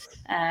weekend, but.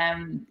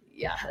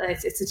 Yeah,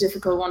 it's a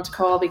difficult one to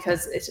call,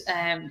 because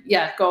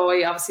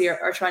Galway obviously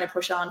are trying to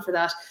push on for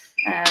that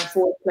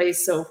fourth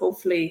place. So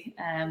hopefully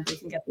they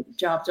can get the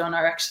job done.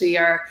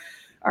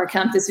 Our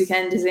camp this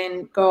weekend is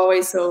in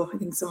Galway, so I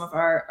think some of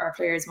our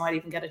players might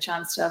even get a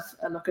chance to have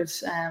a look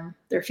at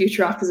their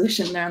future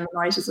opposition there on the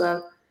night as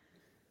well.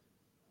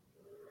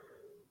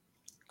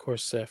 Of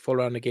course, full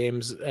round of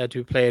games to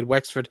be played.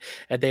 Wexford,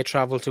 they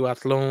travel to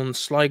Athlone.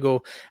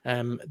 Sligo,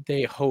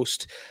 they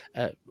host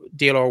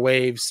DLR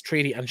Waves,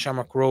 Treaty and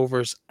Shamrock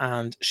Rovers,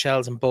 and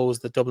Shells and Bows,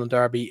 the Dublin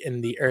Derby, in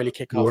the early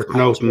kickoff. Worth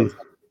noting,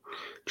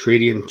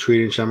 Treaty and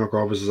Shamrock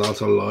Rovers is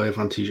also live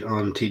on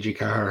TG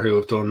Car, who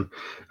have done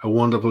a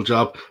wonderful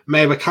job.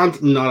 Maybe I can't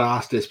not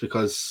ask this,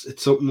 because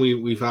it's something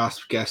we've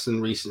asked guests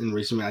in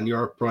recent, and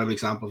you're a prime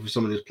example for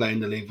someone who's playing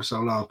the league for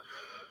so long.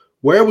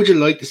 Where would you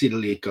like to see the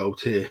league go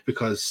to?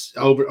 Because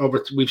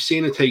we've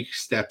seen it take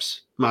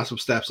massive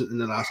steps in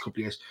the last couple of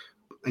years.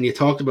 And you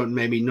talked about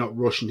maybe not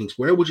rushing things.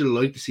 Where would you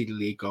like to see the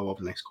league go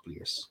over the next couple of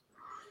years?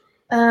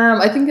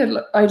 I think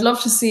I'd love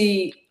to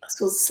see, I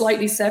suppose,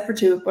 slightly separate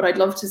to it, but I'd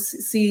love to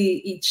see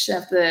each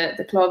of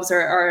the clubs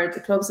or the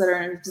clubs that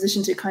are in a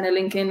position to kind of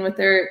link in with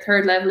their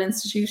third level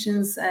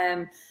institutions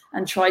and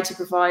try to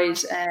provide,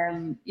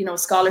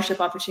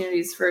 scholarship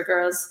opportunities for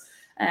girls.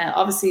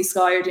 Obviously,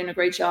 Sky are doing a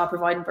great job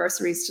providing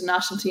bursaries to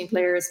national team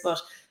players, but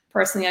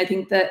personally, I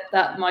think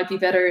that might be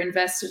better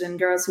invested in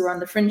girls who are on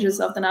the fringes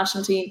of the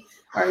national team,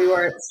 or who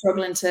are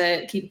struggling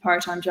to keep a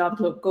part-time job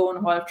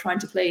going while trying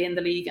to play in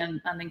the league and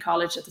in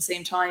college at the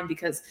same time.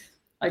 Because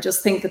I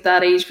just think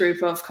that age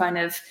group of kind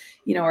of,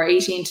 our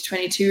 18 to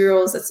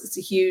 22-year-olds, it's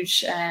a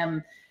huge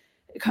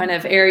kind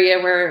of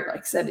area where,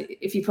 like I said,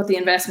 if you put the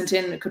investment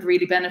in, it could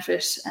really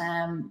benefit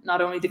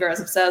not only the girls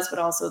themselves, but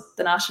also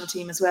the national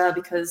team as well,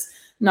 because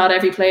not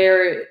every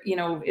player,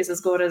 is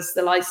as good as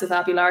the likes of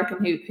Abby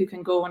Larkin, who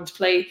can go and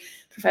play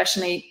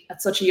professionally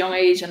at such a young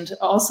age. And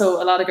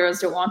also a lot of girls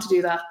don't want to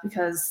do that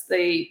because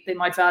they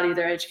might value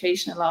their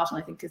education a lot.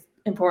 And I think it's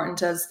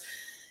important as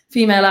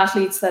female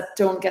athletes that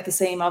don't get the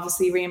same,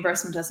 obviously,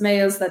 reimbursement as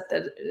males, that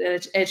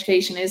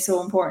education is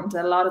so important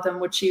that a lot of them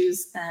would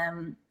choose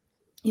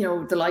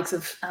the likes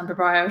of Amber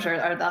Bryant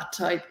or that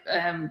type,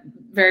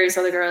 various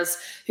other girls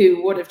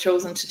who would have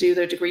chosen to do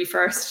their degree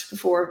first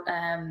before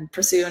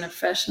pursuing a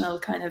professional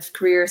kind of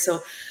career. So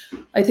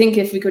I think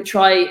if we could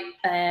try,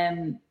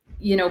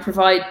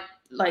 provide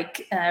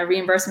like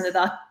reimbursement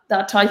of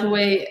that type of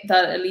way,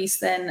 that at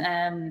least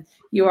then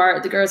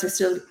the girls are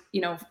still,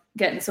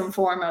 getting some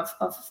form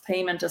of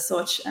payment as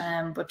such,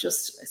 but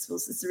just, I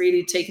suppose, it's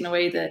really taken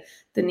away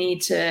the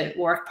need to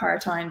work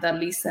part-time, that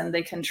at least then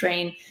they can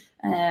train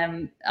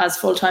as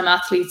full-time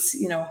athletes,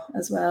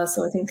 as well.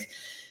 So I think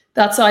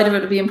that side of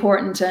it would be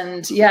important.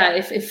 And yeah,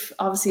 if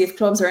obviously if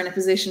clubs are in a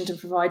position to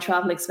provide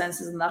travel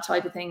expenses and that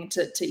type of thing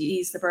to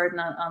ease the burden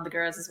on the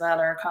girls as well,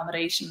 or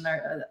accommodation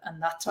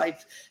and that type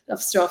of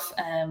stuff,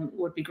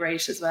 would be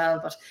great as well.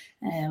 But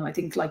I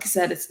think, like I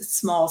said, it's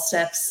small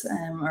steps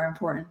are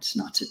important,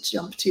 not to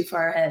jump too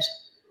far ahead.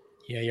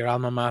 Yeah, your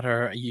alma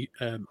mater,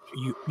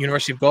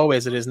 University of Galway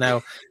as it is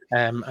now,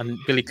 and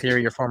Billy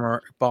Cleary, your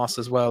former boss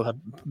as well, have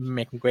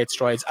making great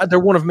strides. They're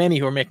one of many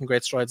who are making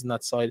great strides on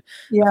that side.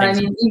 Yeah, I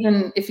mean,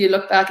 even if you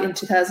look back in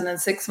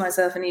 2006,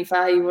 myself and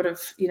Aoife, you would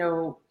have,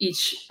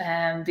 each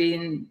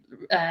been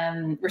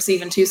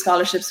receiving 2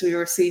 scholarships. We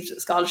received a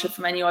scholarship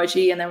from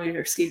NUIG, and then we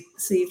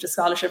received a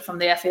scholarship from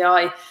the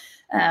FAI.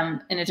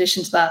 In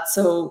addition to that,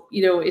 so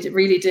it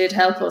really did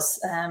help us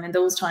in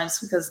those times,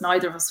 because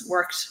neither of us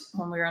worked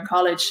when we were in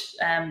college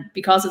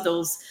because of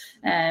those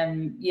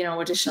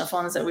additional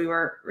funds that we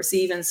were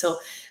receiving. So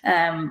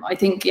I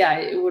think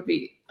it would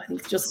be,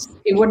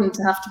 it wouldn't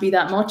have to be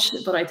that much,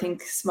 but I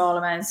think small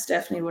amounts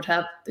definitely would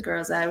help the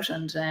girls out.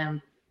 And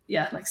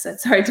like I said,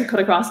 sorry to cut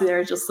across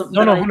there, just something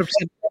no 100%.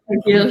 I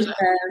feel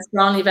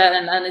strongly about,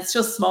 and it's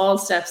just small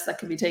steps that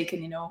can be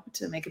taken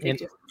to make a big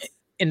difference.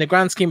 In the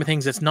grand scheme of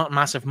things, it's not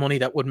massive money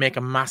that would make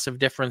a massive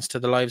difference to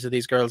the lives of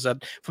these girls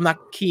from that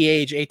key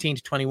age, 18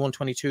 to 21,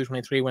 22,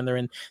 23, when they're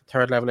in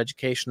third level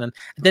education. And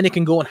then they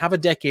can go and have a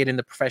decade in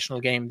the professional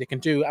game. They can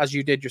do, as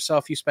you did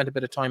yourself, you spent a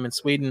bit of time in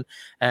Sweden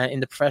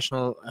in the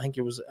professional, I think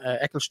it was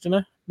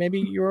Eccleston, maybe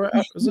you were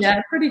at, was it? Yeah,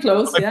 pretty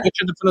close. I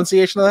butchered the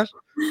pronunciation of that.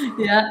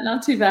 Yeah,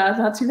 not too bad.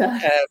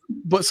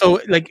 But so,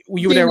 like,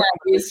 you were there.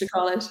 We used to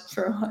call it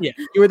for a while. Yeah,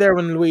 you were there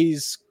when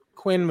Louise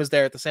Quinn was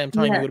there at the same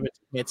time. Yeah. You would have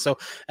been teammates. So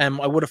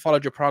I would have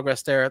followed your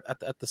progress there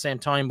at the same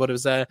time, but it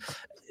was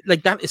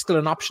like that is still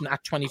an option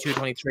at 22,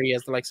 23,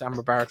 as the likes of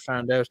Amber Barrett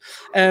found out.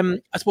 I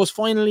suppose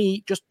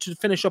finally, just to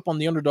finish up on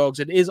the Underdogs,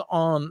 it is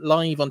on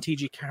live on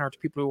TG Car to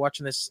people who are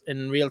watching this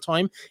in real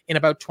time in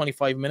about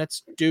 25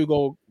 minutes. Do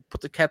go put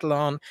the kettle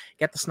on,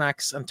 get the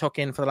snacks, and tuck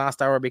in for the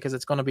last hour, because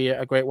it's going to be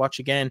a great watch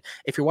again.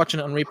 If you're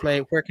watching it on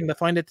replay, where can they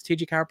find it? The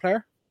TG Car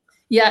player?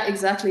 Yeah,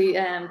 exactly.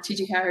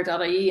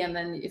 tgcar.ie, and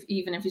then if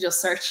you just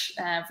search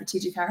for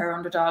TG Car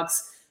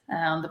Underdogs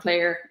on the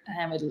player,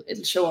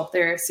 it'll show up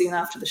there soon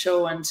after the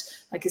show. And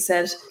like I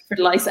said, for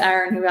the likes of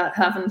Aaron who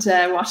haven't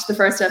watched the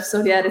first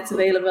episode yet, it's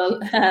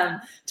available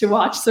to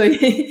watch. So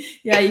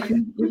yeah, you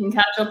can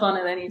catch up on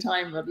it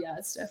anytime. But yeah,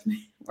 it's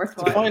definitely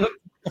worthwhile.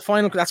 The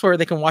final, that's where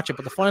they can watch it.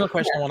 But the final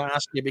question I want to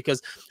ask you,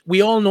 because we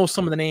all know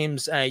some of the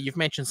names, you've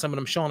mentioned some of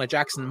them. Shauna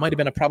Jackson might have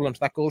been a problem to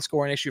that goal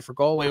scoring issue for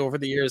Galway over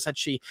the years, had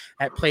she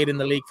played in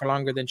the league for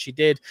longer than she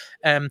did.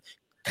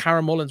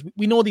 Cara Mullins,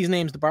 we know these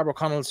names, the Barbara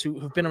Connells,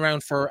 who've been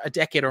around for a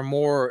decade or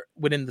more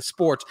within the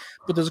sport,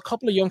 but there's a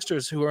couple of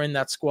youngsters who are in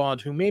that squad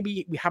who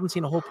maybe we haven't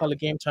seen a whole pile of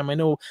game time. I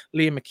know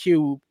Leah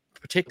McHugh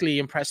particularly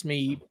impressed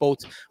me both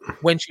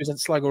when she was at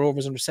Sligo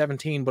Rovers under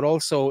 17, but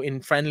also in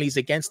friendlies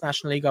against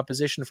National League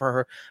opposition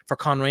for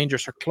Con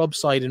Rangers, her club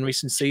side in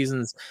recent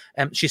seasons.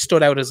 She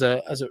stood out as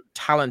a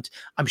talent.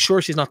 I'm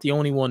sure she's not the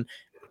only one.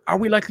 Are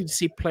we likely to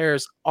see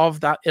players of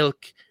that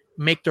ilk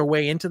make their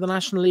way into the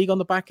National League on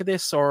the back of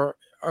this, or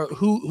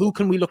who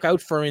can we look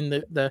out for in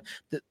the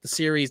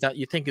series that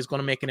you think is going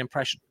to make an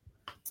impression?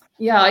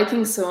 Yeah, I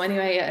think so.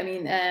 Anyway, I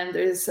mean,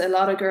 there's a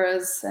lot of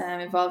girls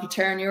involved with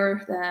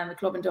Terranure, the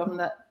club in Dublin,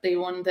 that they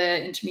won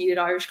the Intermediate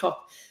Irish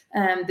Cup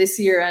this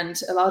year, and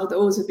a lot of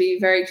those would be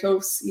very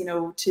close,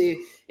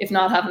 to, if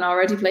not having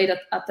already played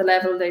at the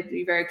level, they'd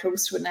be very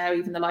close to it now.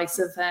 Even the likes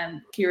of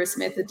Ciara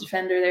Smith, the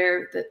defender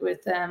there with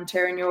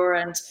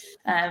Terranure,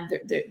 and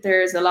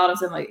there's a lot of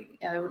them.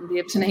 I wouldn't be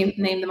able to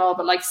name them all,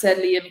 but like I said,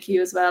 Leah McHugh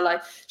as well.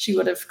 She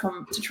would have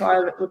come to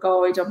trial with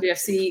Galway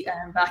WFC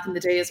back in the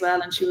day as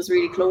well, and she was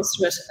really close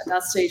to it at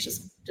that stage,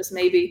 just just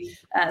maybe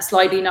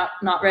slightly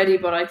not ready.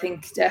 But I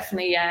think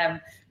definitely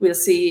we'll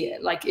see.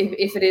 Like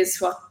if it is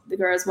what the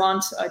girls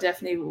want, I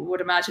definitely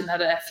would imagine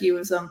that a few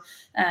of them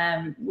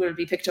will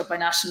be picked up by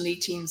National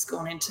League teams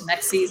going into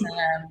next season.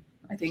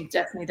 I think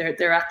definitely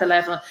they're at the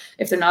level.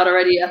 If they're not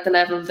already at the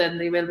level, then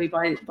they will be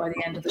by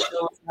the end of the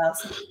show as well.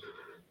 So.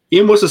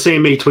 You must have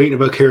seen me tweeting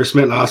about Ciara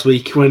Smith last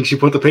week when she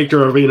put the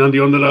picture of being on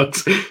the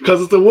Underdogs, because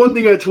it's the one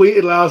thing I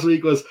tweeted last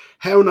week was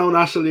how no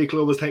National League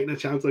club was taking a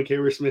chance on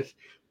Ciara Smith.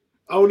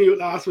 Only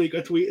last week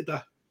I tweeted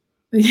that.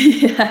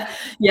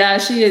 Yeah,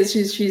 she is.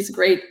 She's a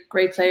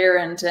great player,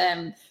 and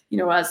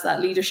has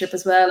that leadership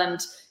as well.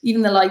 And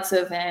even the likes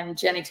of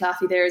Jenny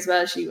Claffey there as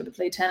well. She would have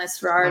played tennis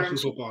for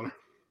Ireland.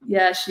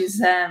 Yeah,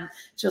 she's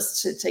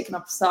just taken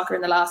up soccer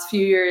in the last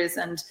few years,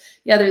 and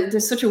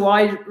there's such a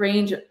wide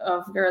range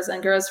of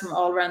girls from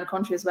all around the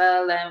country as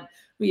well.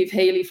 We have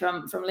Hayley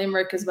from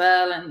Limerick as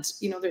well, and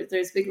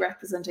there's big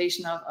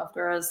representation of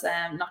girls,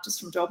 not just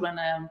from Dublin,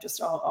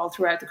 just all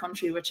throughout the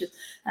country, which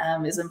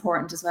is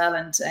important as well.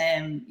 And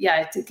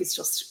I think it's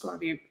just going to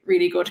be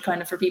really good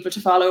kind of for people to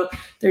follow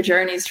their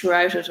journeys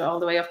throughout it, all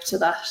the way up to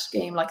that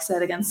game, like I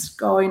said, against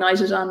Galway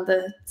United on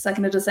the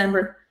 2nd of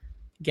December.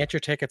 Get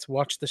your tickets,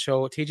 watch the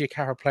show. TG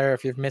Carr Player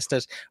if you've missed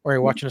it or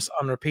you're watching us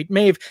on repeat.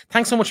 Maeve,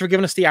 thanks so much for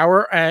giving us the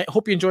hour.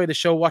 Hope you enjoy the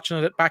show,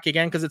 watching it back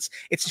again, because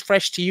it's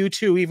fresh to you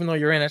too, even though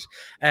you're in it.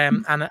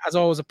 And as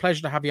always, a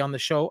pleasure to have you on the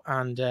show,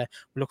 and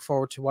we look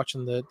forward to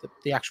watching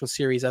the actual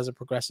series as it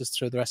progresses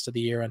through the rest of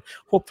the year, and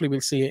hopefully we'll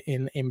see you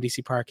in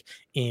MDC Park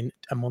in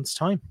a month's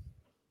time.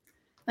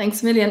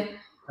 Thanks a million.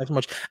 Thanks so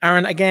much.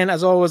 Aaron, again,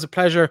 as always, a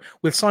pleasure.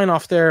 We'll sign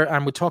off there,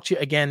 and we'll talk to you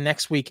again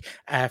next week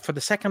for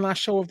the second last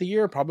show of the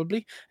year,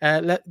 probably.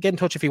 Get in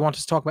touch if you want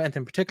us to talk about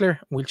anything in particular.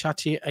 We'll chat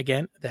to you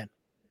again then.